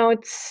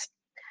it's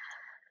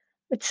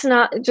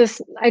not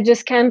just I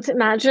just can't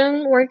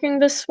imagine working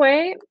this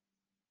way.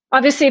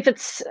 Obviously,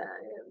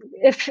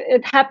 if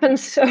it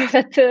happens so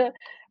that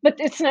but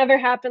it's never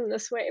happened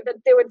this way. But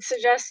they would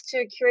suggest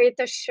to curate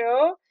a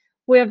show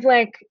with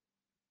like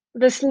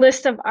this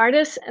list of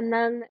artists, and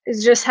then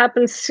it just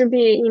happens to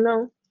be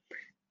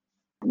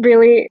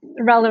really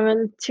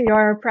relevant to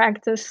your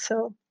practice.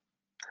 So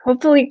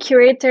hopefully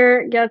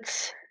Curator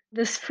gets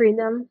this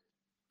freedom.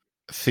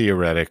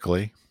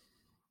 Theoretically,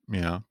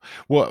 yeah.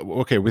 Well,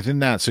 okay, within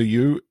that, so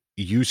you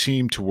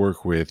seem to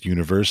work with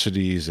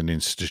universities and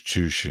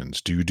institutions.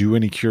 Do you do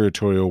any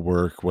curatorial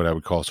work, what I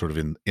would call sort of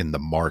in the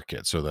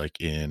market, so like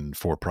in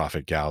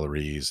for-profit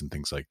galleries and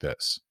things like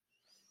this?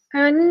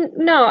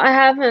 No, I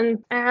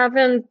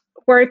haven't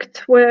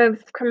worked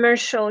with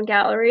commercial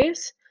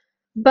galleries,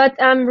 but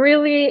I'm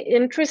really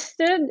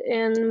interested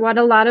in what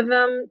a lot of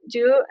them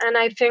do, and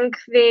I think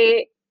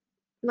they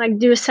like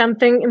do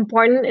something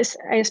important, is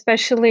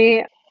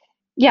especially,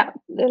 yeah,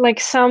 like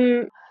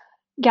some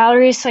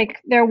galleries, like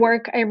their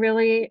work I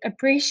really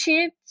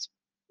appreciate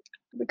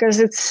because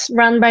it's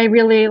run by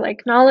really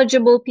like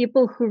knowledgeable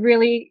people who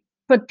really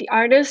put the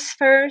artists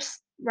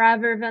first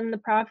rather than the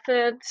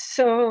profit.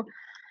 So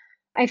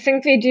I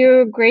think they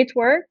do great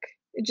work.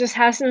 It just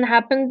hasn't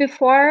happened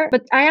before.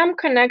 But I am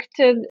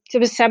connected to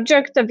the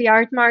subject of the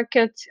art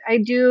market. I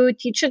do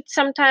teach it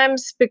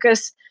sometimes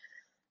because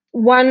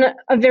one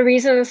of the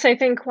reasons I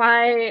think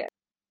why,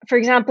 for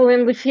example,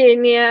 in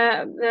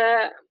Lithuania,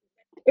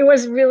 it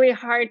was really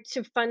hard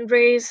to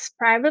fundraise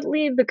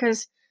privately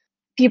because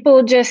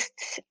people just,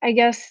 I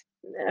guess,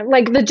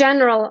 like the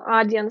general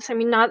audience, I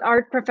mean, not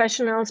art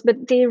professionals,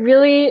 but they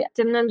really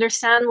didn't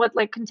understand what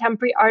like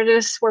contemporary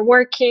artists were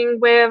working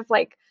with,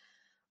 like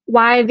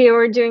why they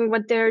were doing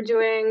what they're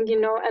doing,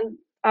 and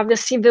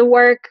obviously the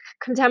work,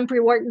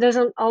 contemporary work,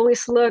 doesn't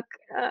always look,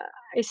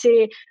 I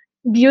say,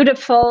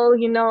 beautiful,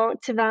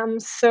 to them.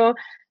 So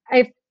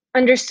I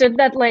understood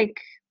that like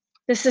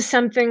this is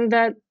something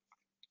that,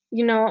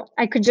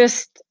 I could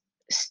just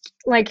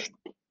like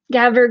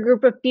gather a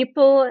group of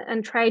people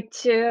and try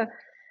to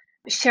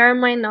share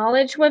my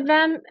knowledge with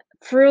them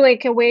through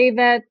like a way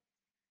that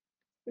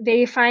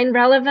they find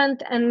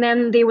relevant, and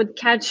then they would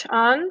catch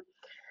on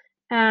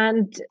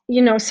and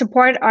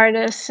support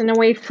artists in a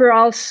way for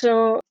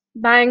also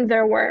buying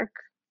their work.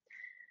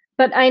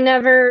 But I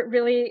never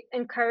really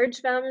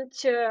encourage them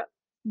to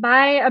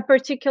buy a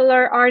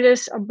particular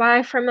artist or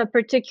buy from a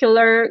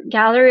particular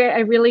gallery. I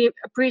really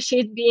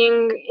appreciate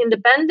being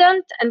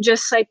independent and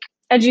just like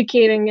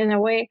educating in a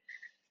way,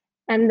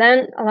 and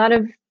then a lot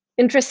of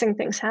interesting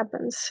things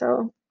happen.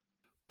 So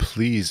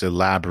Please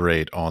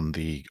elaborate on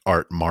the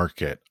art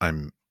market.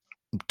 I'm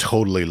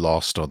totally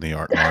lost on the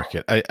art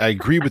market. I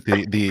agree with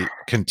the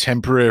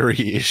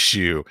contemporary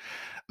issue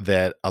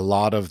that a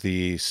lot of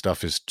the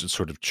stuff is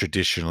sort of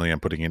traditionally,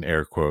 I'm putting in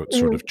air quotes,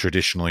 sort mhm. of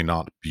traditionally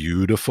not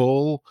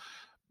beautiful,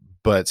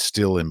 but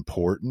still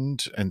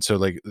important. And so,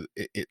 like,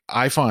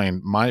 I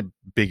find my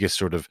biggest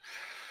sort of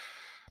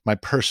my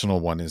personal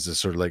one is this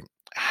sort of like,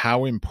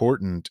 how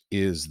important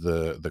is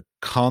the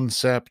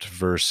concept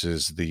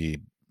versus the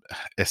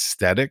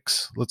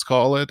aesthetics, let's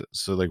call it.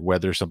 So like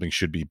whether something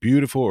should be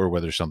beautiful or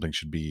whether something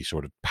should be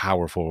sort of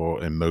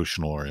powerful,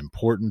 emotional, or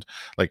important.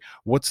 Like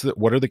what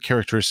are the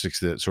characteristics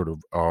that sort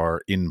of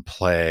are in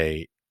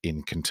play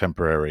in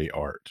contemporary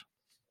art?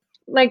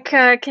 Like,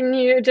 can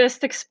you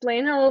just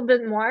explain a little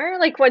bit more?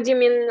 Like, what do you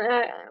mean?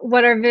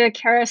 What are the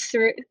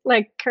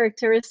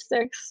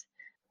characteristics?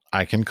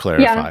 I can Yeah,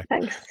 clarify.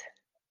 thanks.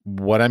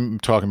 What I'm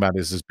talking about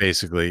is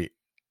basically,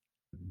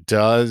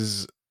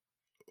 does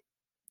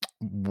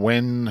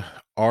when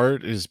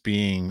art is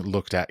being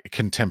looked at,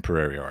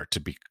 contemporary art, to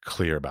be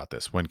clear about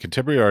this, when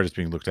contemporary art is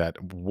being looked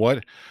at,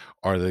 what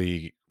are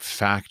the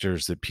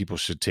factors that people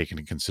should take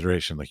into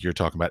consideration? Like you're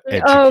talking about Oh, okay.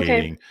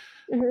 educating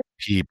Hmm.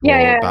 Yeah,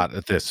 people yeah.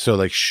 about this. So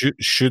like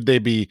should they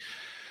be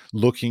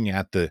looking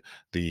at the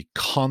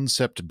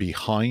concept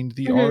behind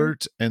the Hmm.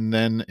 art and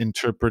then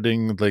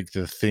interpreting like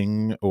the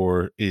thing,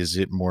 or is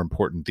it more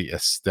important the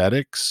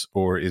aesthetics,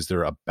 or is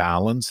there a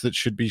balance that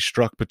should be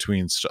struck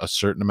between a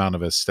certain amount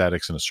of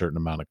aesthetics and a certain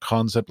amount of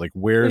concept? Like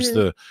where's Hmm.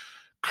 the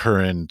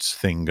current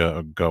thing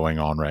going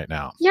on right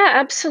now? Yeah,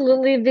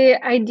 absolutely.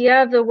 The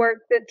idea of the work,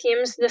 the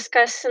themes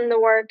discussed in the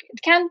work,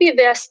 it can be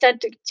the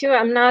aesthetic too.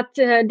 I'm not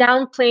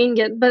downplaying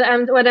it, but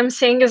what I'm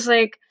saying is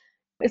like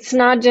it's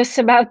not just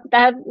about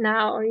that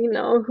now,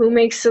 who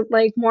makes it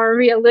like more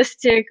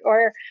realistic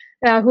or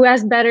who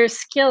has better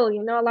skill.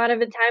 A lot of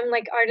the time,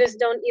 like artists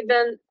don't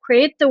even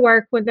create the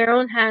work with their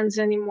own hands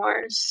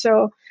anymore.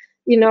 So,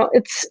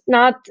 it's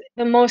not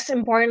the most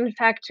important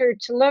factor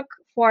to look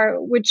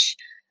for, which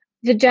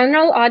the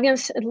general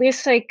audience, at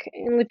least like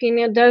in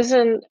Lithuania,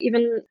 doesn't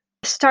even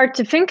start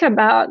to think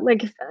about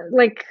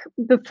like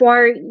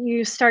before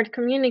you start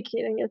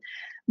communicating it.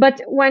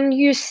 But when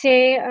you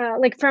say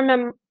like from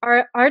an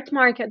art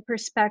market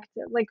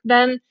perspective, like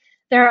then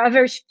there are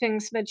other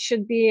things that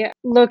should be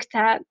looked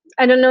at.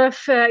 I don't know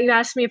if you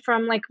asked me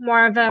from like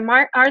more of a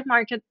art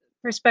market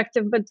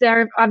perspective, but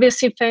there are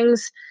obviously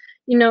things,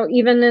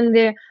 even in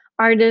the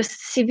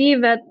artist's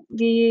CV that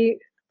the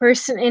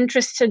person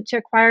interested to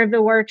acquire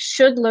the work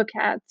should look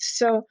at.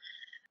 So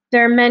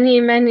there are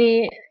many,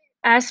 many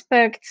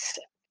aspects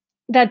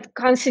that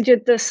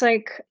constitute this,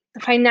 like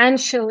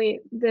financially,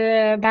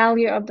 the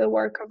value of the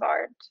work of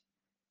art.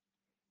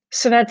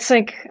 So that's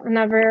like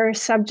another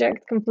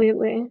subject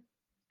completely.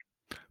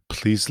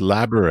 Please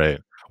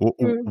elaborate.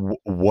 Mm.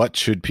 What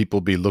should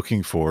people be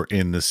looking for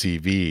in the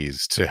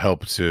CVs to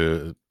help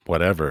to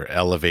whatever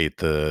elevate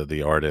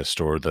the artist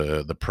or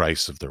the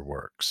price of their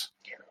works?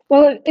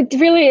 Well, it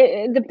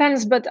really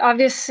depends, but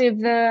obviously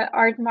the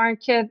art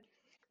market,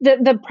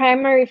 the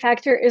primary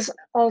factor is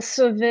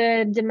also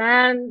the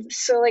demand.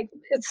 So like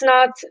it's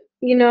not,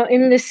 in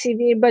the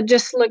CV, but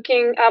just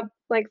looking up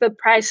like the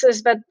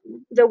prices that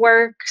the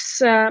works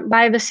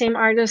by the same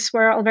artists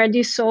were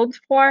already sold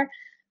for,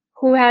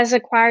 who has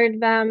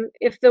acquired them,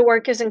 if the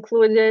work is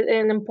included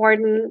in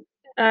important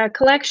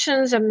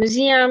collections of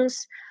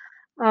museums,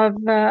 of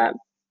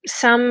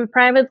some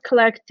private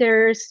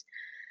collectors,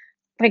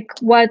 like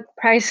what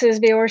prices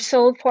they were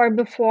sold for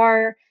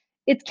before.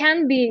 It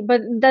can be,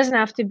 but it doesn't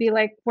have to be,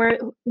 like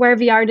where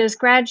the artist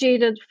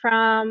graduated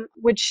from,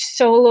 which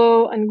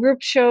solo and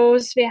group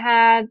shows they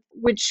had,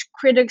 which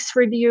critics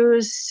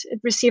reviews it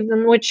received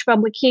in which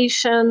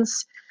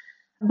publications.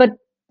 But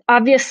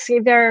obviously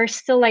there are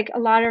still like a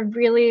lot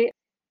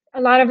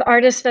of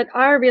artists that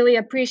are really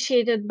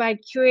appreciated by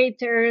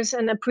curators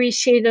and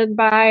appreciated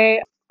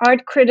by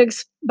art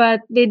critics,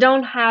 but they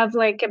don't have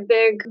like a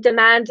big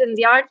demand in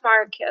the art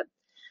market,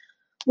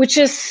 which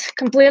is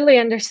completely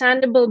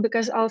understandable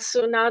because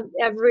also not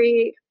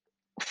every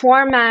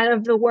format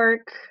of the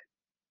work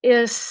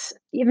is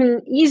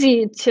even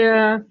easy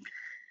to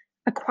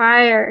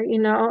acquire.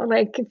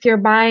 Like if you're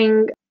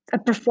buying a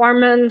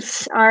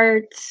performance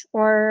art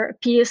or a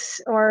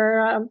piece,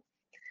 or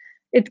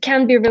it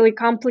can be really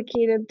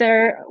complicated.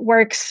 There are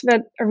works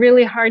that are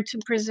really hard to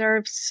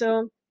preserve.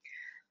 So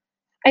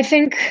I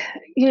think,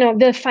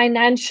 the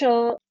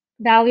financial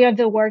value of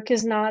the work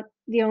is not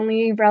the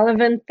only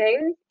relevant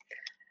thing.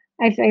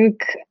 I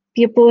think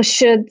people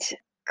should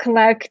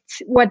collect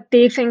what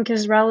they think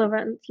is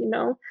relevant,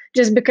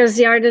 just because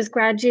the artist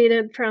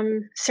graduated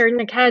from certain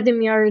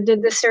academy or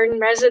did a certain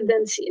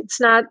residency. It's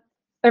not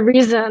a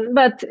reason,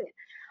 but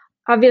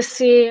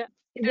obviously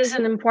it is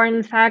an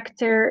important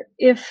factor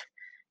if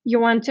you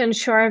want to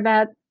ensure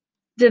that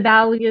the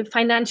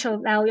financial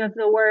value of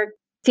the work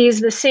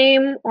stays the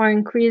same or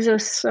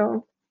increases.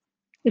 So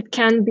it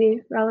can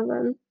be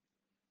relevant.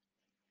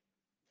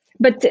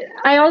 But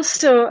I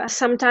also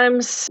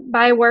sometimes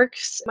buy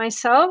works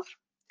myself.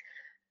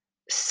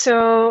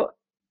 So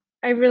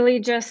I really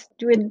just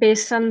do it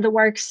based on the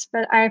works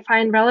that I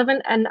find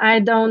relevant, and I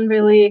don't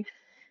really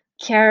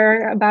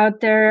care about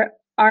their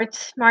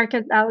art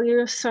market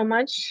value so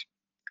much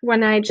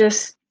when I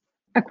just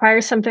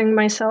acquire something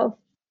myself,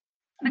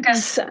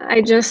 because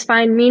I just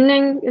find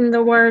meaning in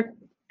the work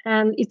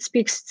and it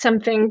speaks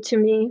something to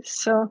me.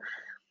 So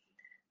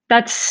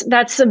that's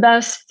the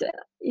best.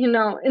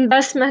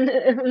 investment,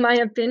 in my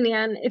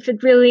opinion, if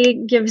it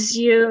really gives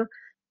you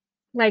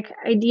like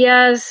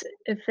ideas,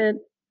 if it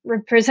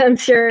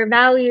represents your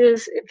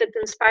values, if it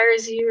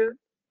inspires you.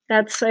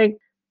 That's like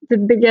the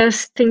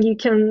biggest thing you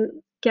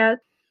can get.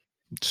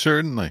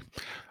 Certainly.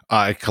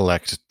 I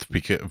collect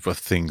because of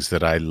things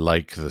that I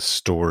like the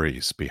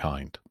stories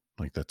behind.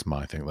 Like that's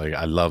my thing. Like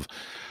I love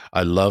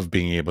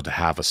being able to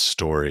have a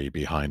story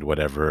behind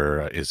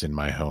whatever is in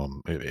my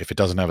home. If it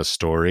doesn't have a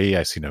story,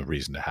 I see no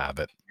reason to have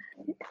it.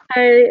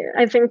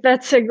 I think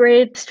that's a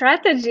great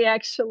strategy,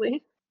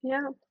 actually.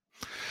 Yeah.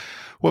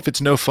 Well, if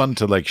it's no fun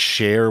to like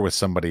share with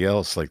somebody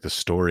else, like the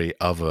story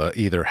of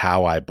either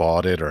how I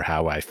bought it or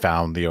how I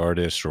found the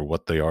artist or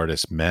what the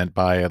artist meant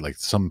by it, like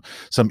some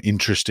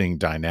interesting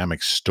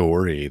dynamic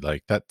story,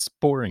 like that's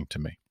boring to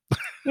me.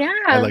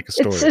 I Yeah, like a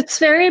it's story. it's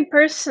very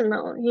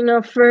personal,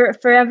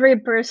 for every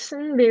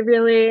person. They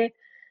really,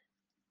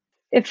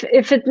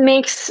 if it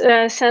makes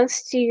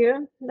sense to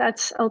you,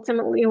 that's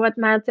ultimately what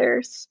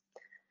matters.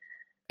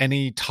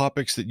 Any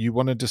topics that you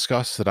want to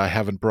discuss that I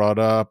haven't brought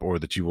up or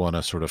that you want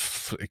to sort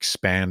of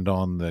expand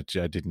on that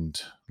I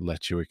didn't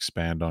let you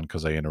expand on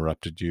because I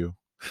interrupted you?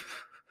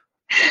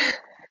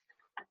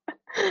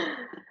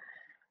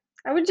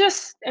 I would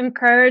just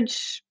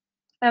encourage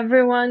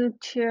everyone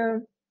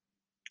to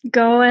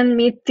go and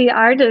meet the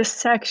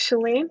artists,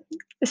 actually,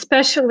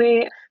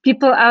 especially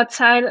people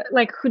outside,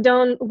 like who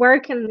don't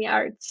work in the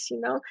arts.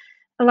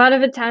 A lot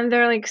of the time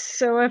they're like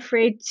so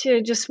afraid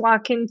to just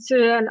walk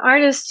into an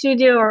artist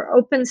studio or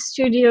open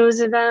studios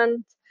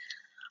event.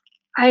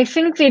 I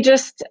think they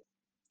just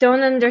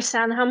don't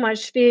understand how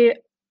much the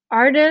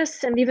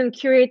artists and even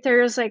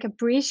curators like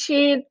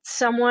appreciate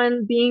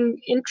someone being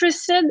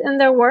interested in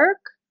their work.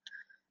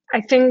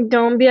 I think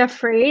don't be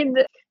afraid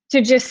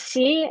to just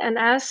see and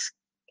ask,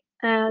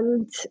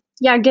 and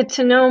yeah, get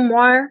to know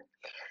more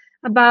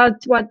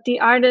about what the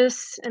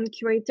artists and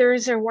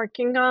curators are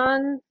working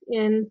on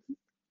in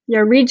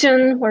your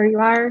region where you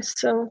are.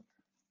 So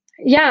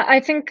yeah, I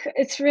think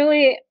it's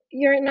really,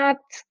 you're not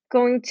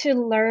going to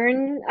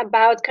learn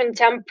about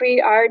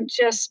contemporary art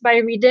just by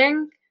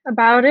reading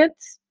about it.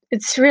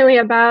 It's really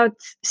about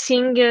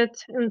seeing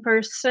it in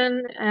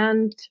person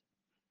and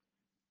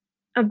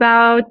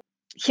about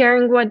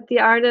hearing what the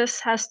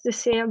artist has to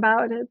say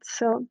about it.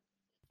 So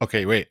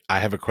Okay, wait. I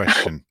have a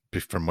question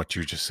from what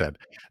you just said.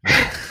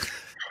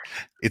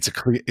 It's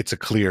a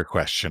clear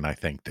question, I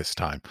think, this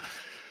time.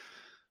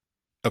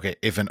 Okay,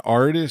 if an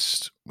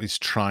artist is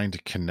trying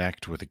to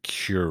connect with a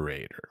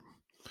curator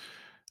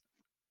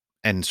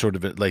and sort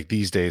of like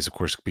these days, of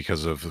course,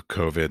 because of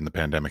COVID and the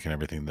pandemic and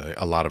everything,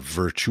 a lot of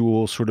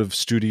virtual sort of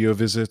studio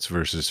visits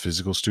versus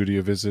physical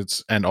studio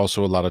visits. And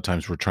also a lot of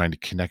times we're trying to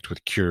connect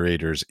with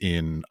curators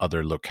in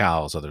other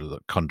locales, other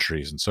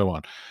countries and so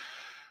on.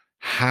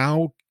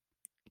 How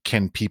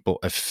can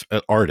people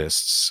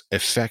artists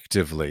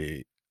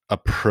effectively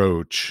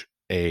approach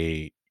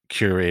a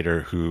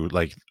curator who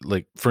like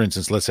for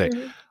instance, let's say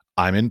mhm,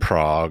 I'm in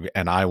Prague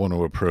and I want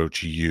to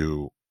approach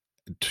you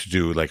to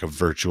do like a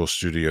virtual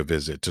studio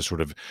visit to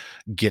sort of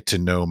get to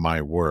know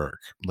my work.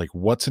 Like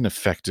what's an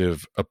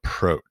effective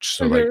approach?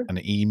 So like mhm, an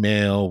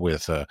email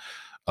with a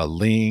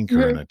link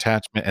or an mhm,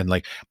 attachment and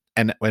like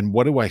and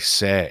what do I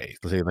say?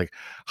 Say like,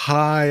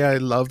 "Hi, I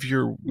love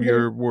mhm,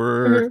 your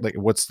work." mhm, Like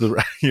what's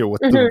the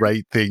what's the mhm,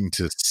 right thing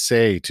to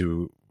say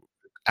to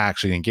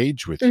actually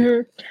engage with you?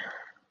 mhm.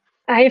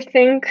 I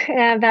think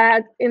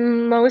that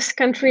in most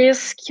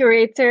countries,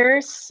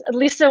 curators, at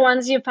least the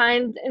ones you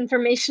find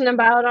information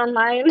about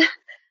online,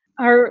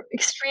 are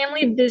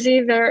extremely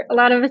busy. They're a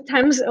lot of the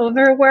times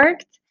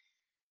overworked.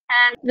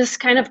 And this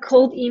kind of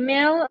cold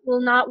email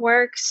will not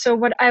work. So,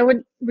 what I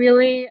would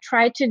really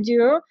try to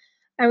do,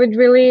 I would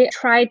really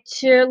try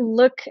to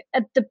look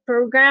at the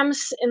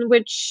programs in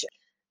which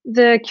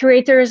the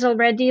curator is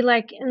already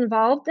like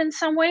involved in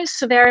some way.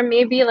 So, there are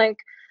maybe like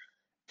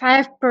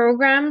 5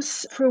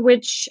 programs through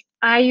which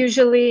I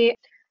usually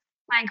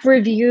like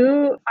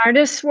review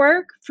artists'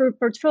 work through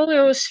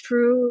portfolios,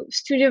 through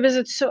studio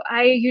visits. So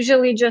I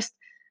usually just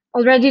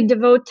already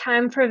devote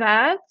time for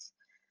that.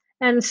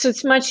 And so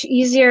it's much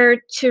easier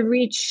to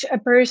reach a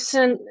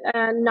person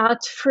not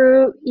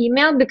through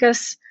email,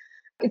 because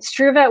it's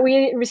true that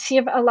we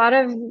receive a lot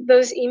of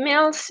those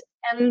emails.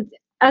 And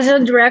as a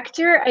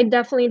director, I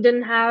definitely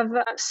didn't have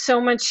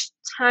so much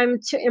time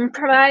to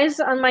improvise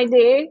on my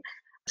day.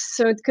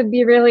 So it could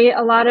be really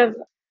a lot of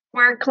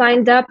work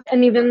lined up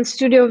and even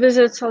studio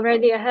visits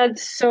already ahead.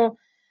 So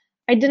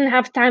I didn't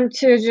have time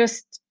to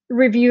just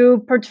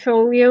review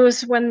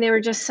portfolios when they were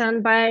just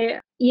sent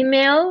by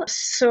email.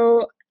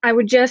 So I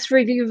would just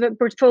review the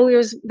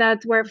portfolios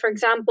that were, for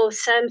example,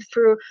 sent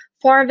through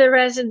for the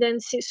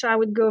residency. So I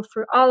would go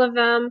through all of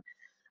them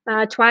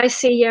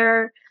twice a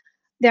year.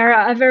 There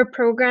are other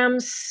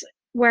programs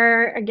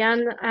where,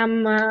 again,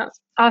 I'm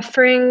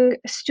offering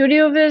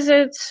studio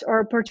visits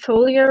or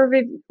portfolio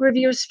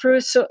reviews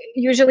through. So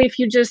usually, if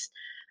you just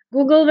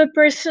Google the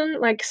person,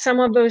 like some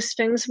of those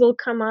things will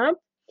come up.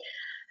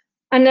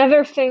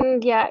 Another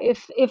thing, yeah,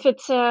 if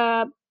it's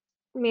a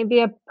maybe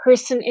a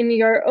person in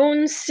your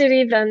own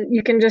city, then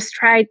you can just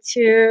try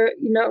to,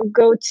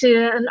 go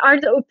to an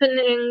art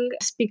opening,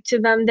 speak to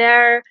them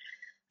there.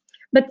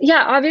 But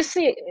yeah,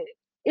 obviously,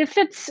 if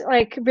it's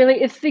like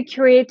really, if the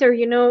curator,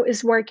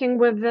 is working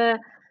with the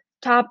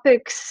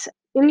topics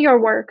in your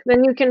work,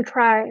 then you can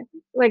try.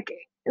 Like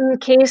in the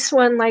case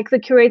when like the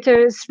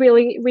curator is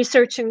really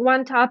researching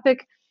one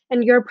topic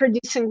and you're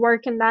producing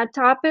work in that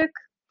topic,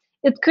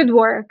 it could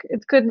work.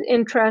 It could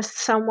interest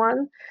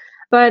someone.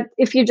 But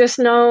if you just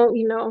know,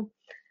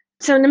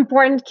 it's an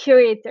important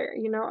curator,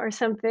 or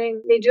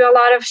something. They do a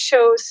lot of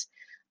shows,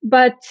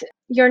 but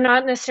you're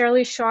not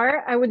necessarily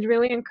sure. I would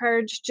really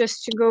encourage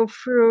just to go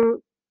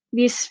through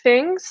these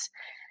things.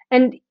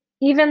 And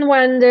even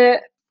when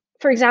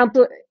for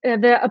example,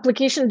 the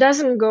application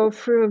doesn't go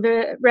through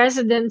the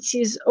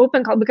residency's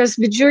open call, because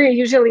the jury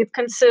usually it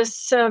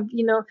consists of,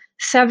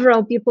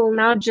 several people,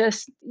 not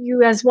just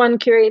you as one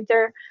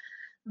curator.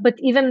 But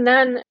even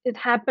then, it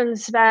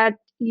happens that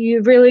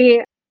you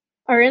really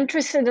are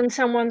interested in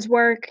someone's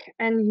work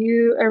and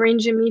you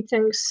arrange a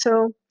meeting.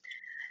 So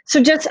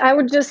just I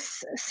would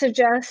just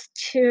suggest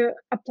to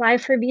apply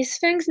for these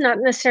things, not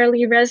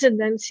necessarily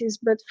residencies,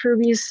 but for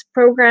these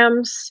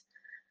programs,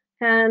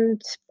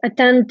 and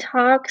attend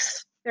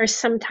talks. There's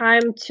some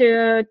time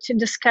to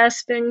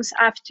discuss things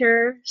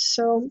after.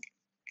 So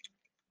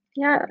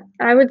yeah,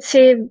 I would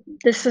say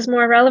this is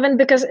more relevant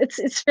because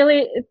it's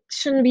really, it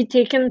shouldn't be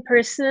taken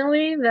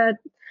personally that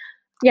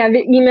yeah,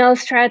 the email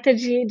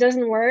strategy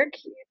doesn't work.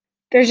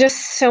 There's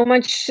just so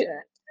much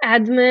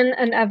admin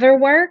and other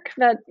work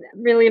that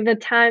really the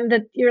time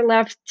that you're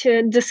left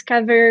to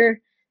discover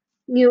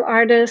new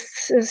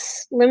artists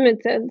is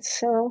limited.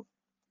 So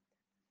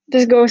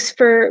this goes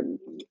for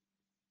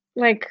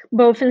like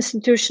both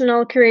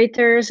institutional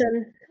curators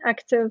and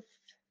active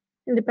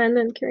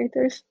independent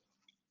curators.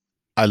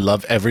 I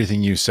love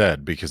everything you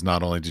said because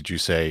not only did you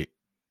say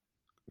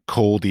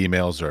cold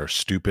emails are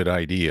stupid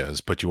ideas,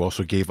 but you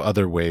also gave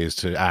other ways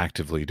to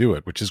actively do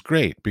it, which is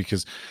great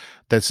because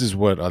this is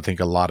what I think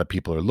a lot of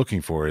people are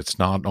looking for. It's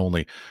not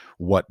only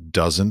what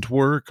doesn't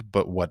work,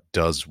 but what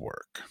does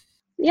work.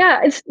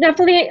 Yeah, it's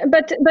definitely,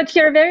 but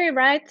you're very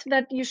right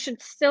that you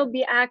should still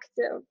be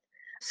active.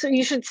 So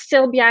you should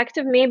still be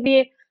active,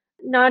 maybe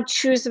not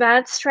choose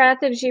that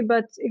strategy,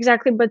 but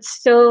exactly, but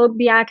still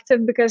be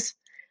active because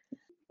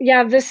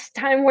yeah, this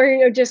time where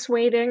you're just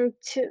waiting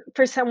to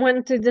for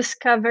someone to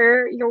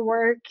discover your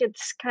work,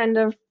 it's kind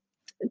of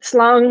it's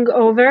long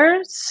over.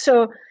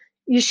 So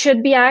you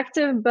should be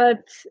active,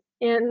 but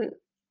in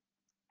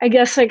I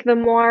guess like the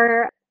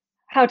more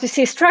how to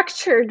say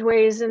structured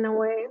ways in a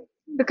way,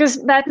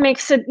 because that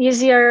makes it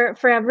easier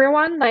for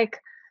everyone. Like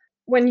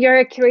when you're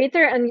a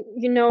curator and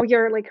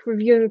you're like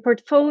reviewing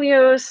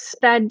portfolios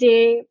that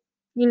day,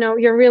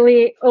 you're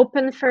really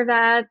open for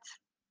that,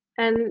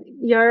 and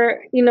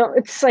you're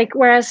it's like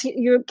whereas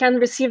you can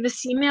receive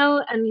this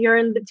email and you're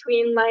in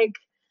between like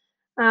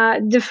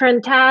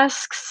different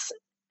tasks,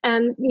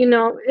 and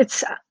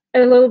it's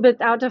a little bit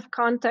out of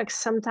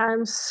context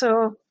sometimes.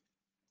 So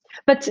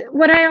but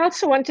what I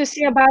also want to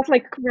say about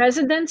like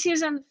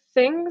residencies and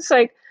things,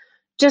 like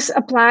just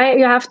apply.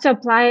 You have to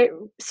apply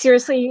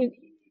seriously.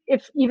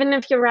 If even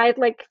if you write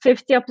like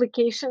 50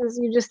 applications,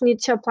 you just need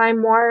to apply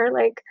more.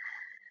 Like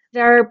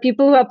there are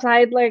people who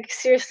applied like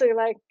seriously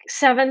like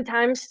 7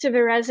 times to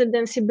the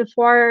residency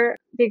before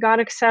they got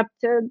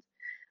accepted.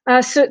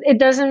 So it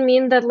doesn't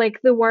mean that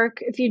like the work,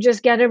 if you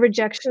just get a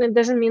rejection, it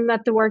doesn't mean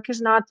that the work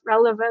is not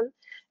relevant.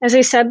 As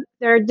I said,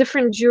 there are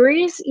different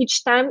juries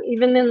each time,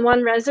 even in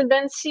one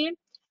residency.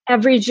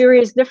 Every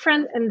jury is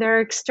different and there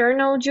are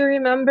external jury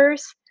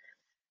members.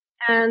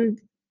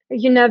 And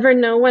you never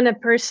know when a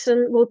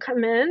person will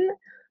come in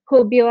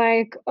who'll be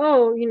like,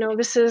 oh,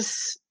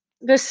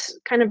 this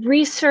kind of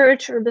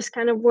research or this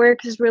kind of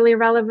work is really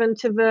relevant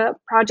to the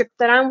project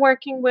that I'm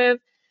working with.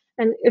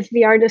 And if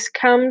the artist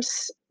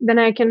comes, then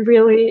I can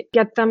really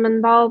get them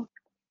involved.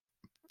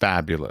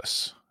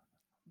 Fabulous.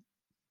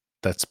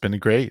 That's been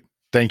great.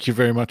 Thank you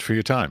very much for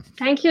your time.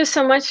 Thank you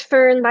so much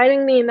for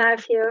inviting me,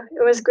 Matthew.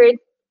 It was great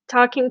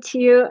talking to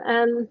you,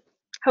 and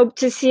hope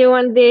to see you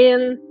one day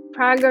in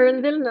Prague or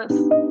in Vilnius.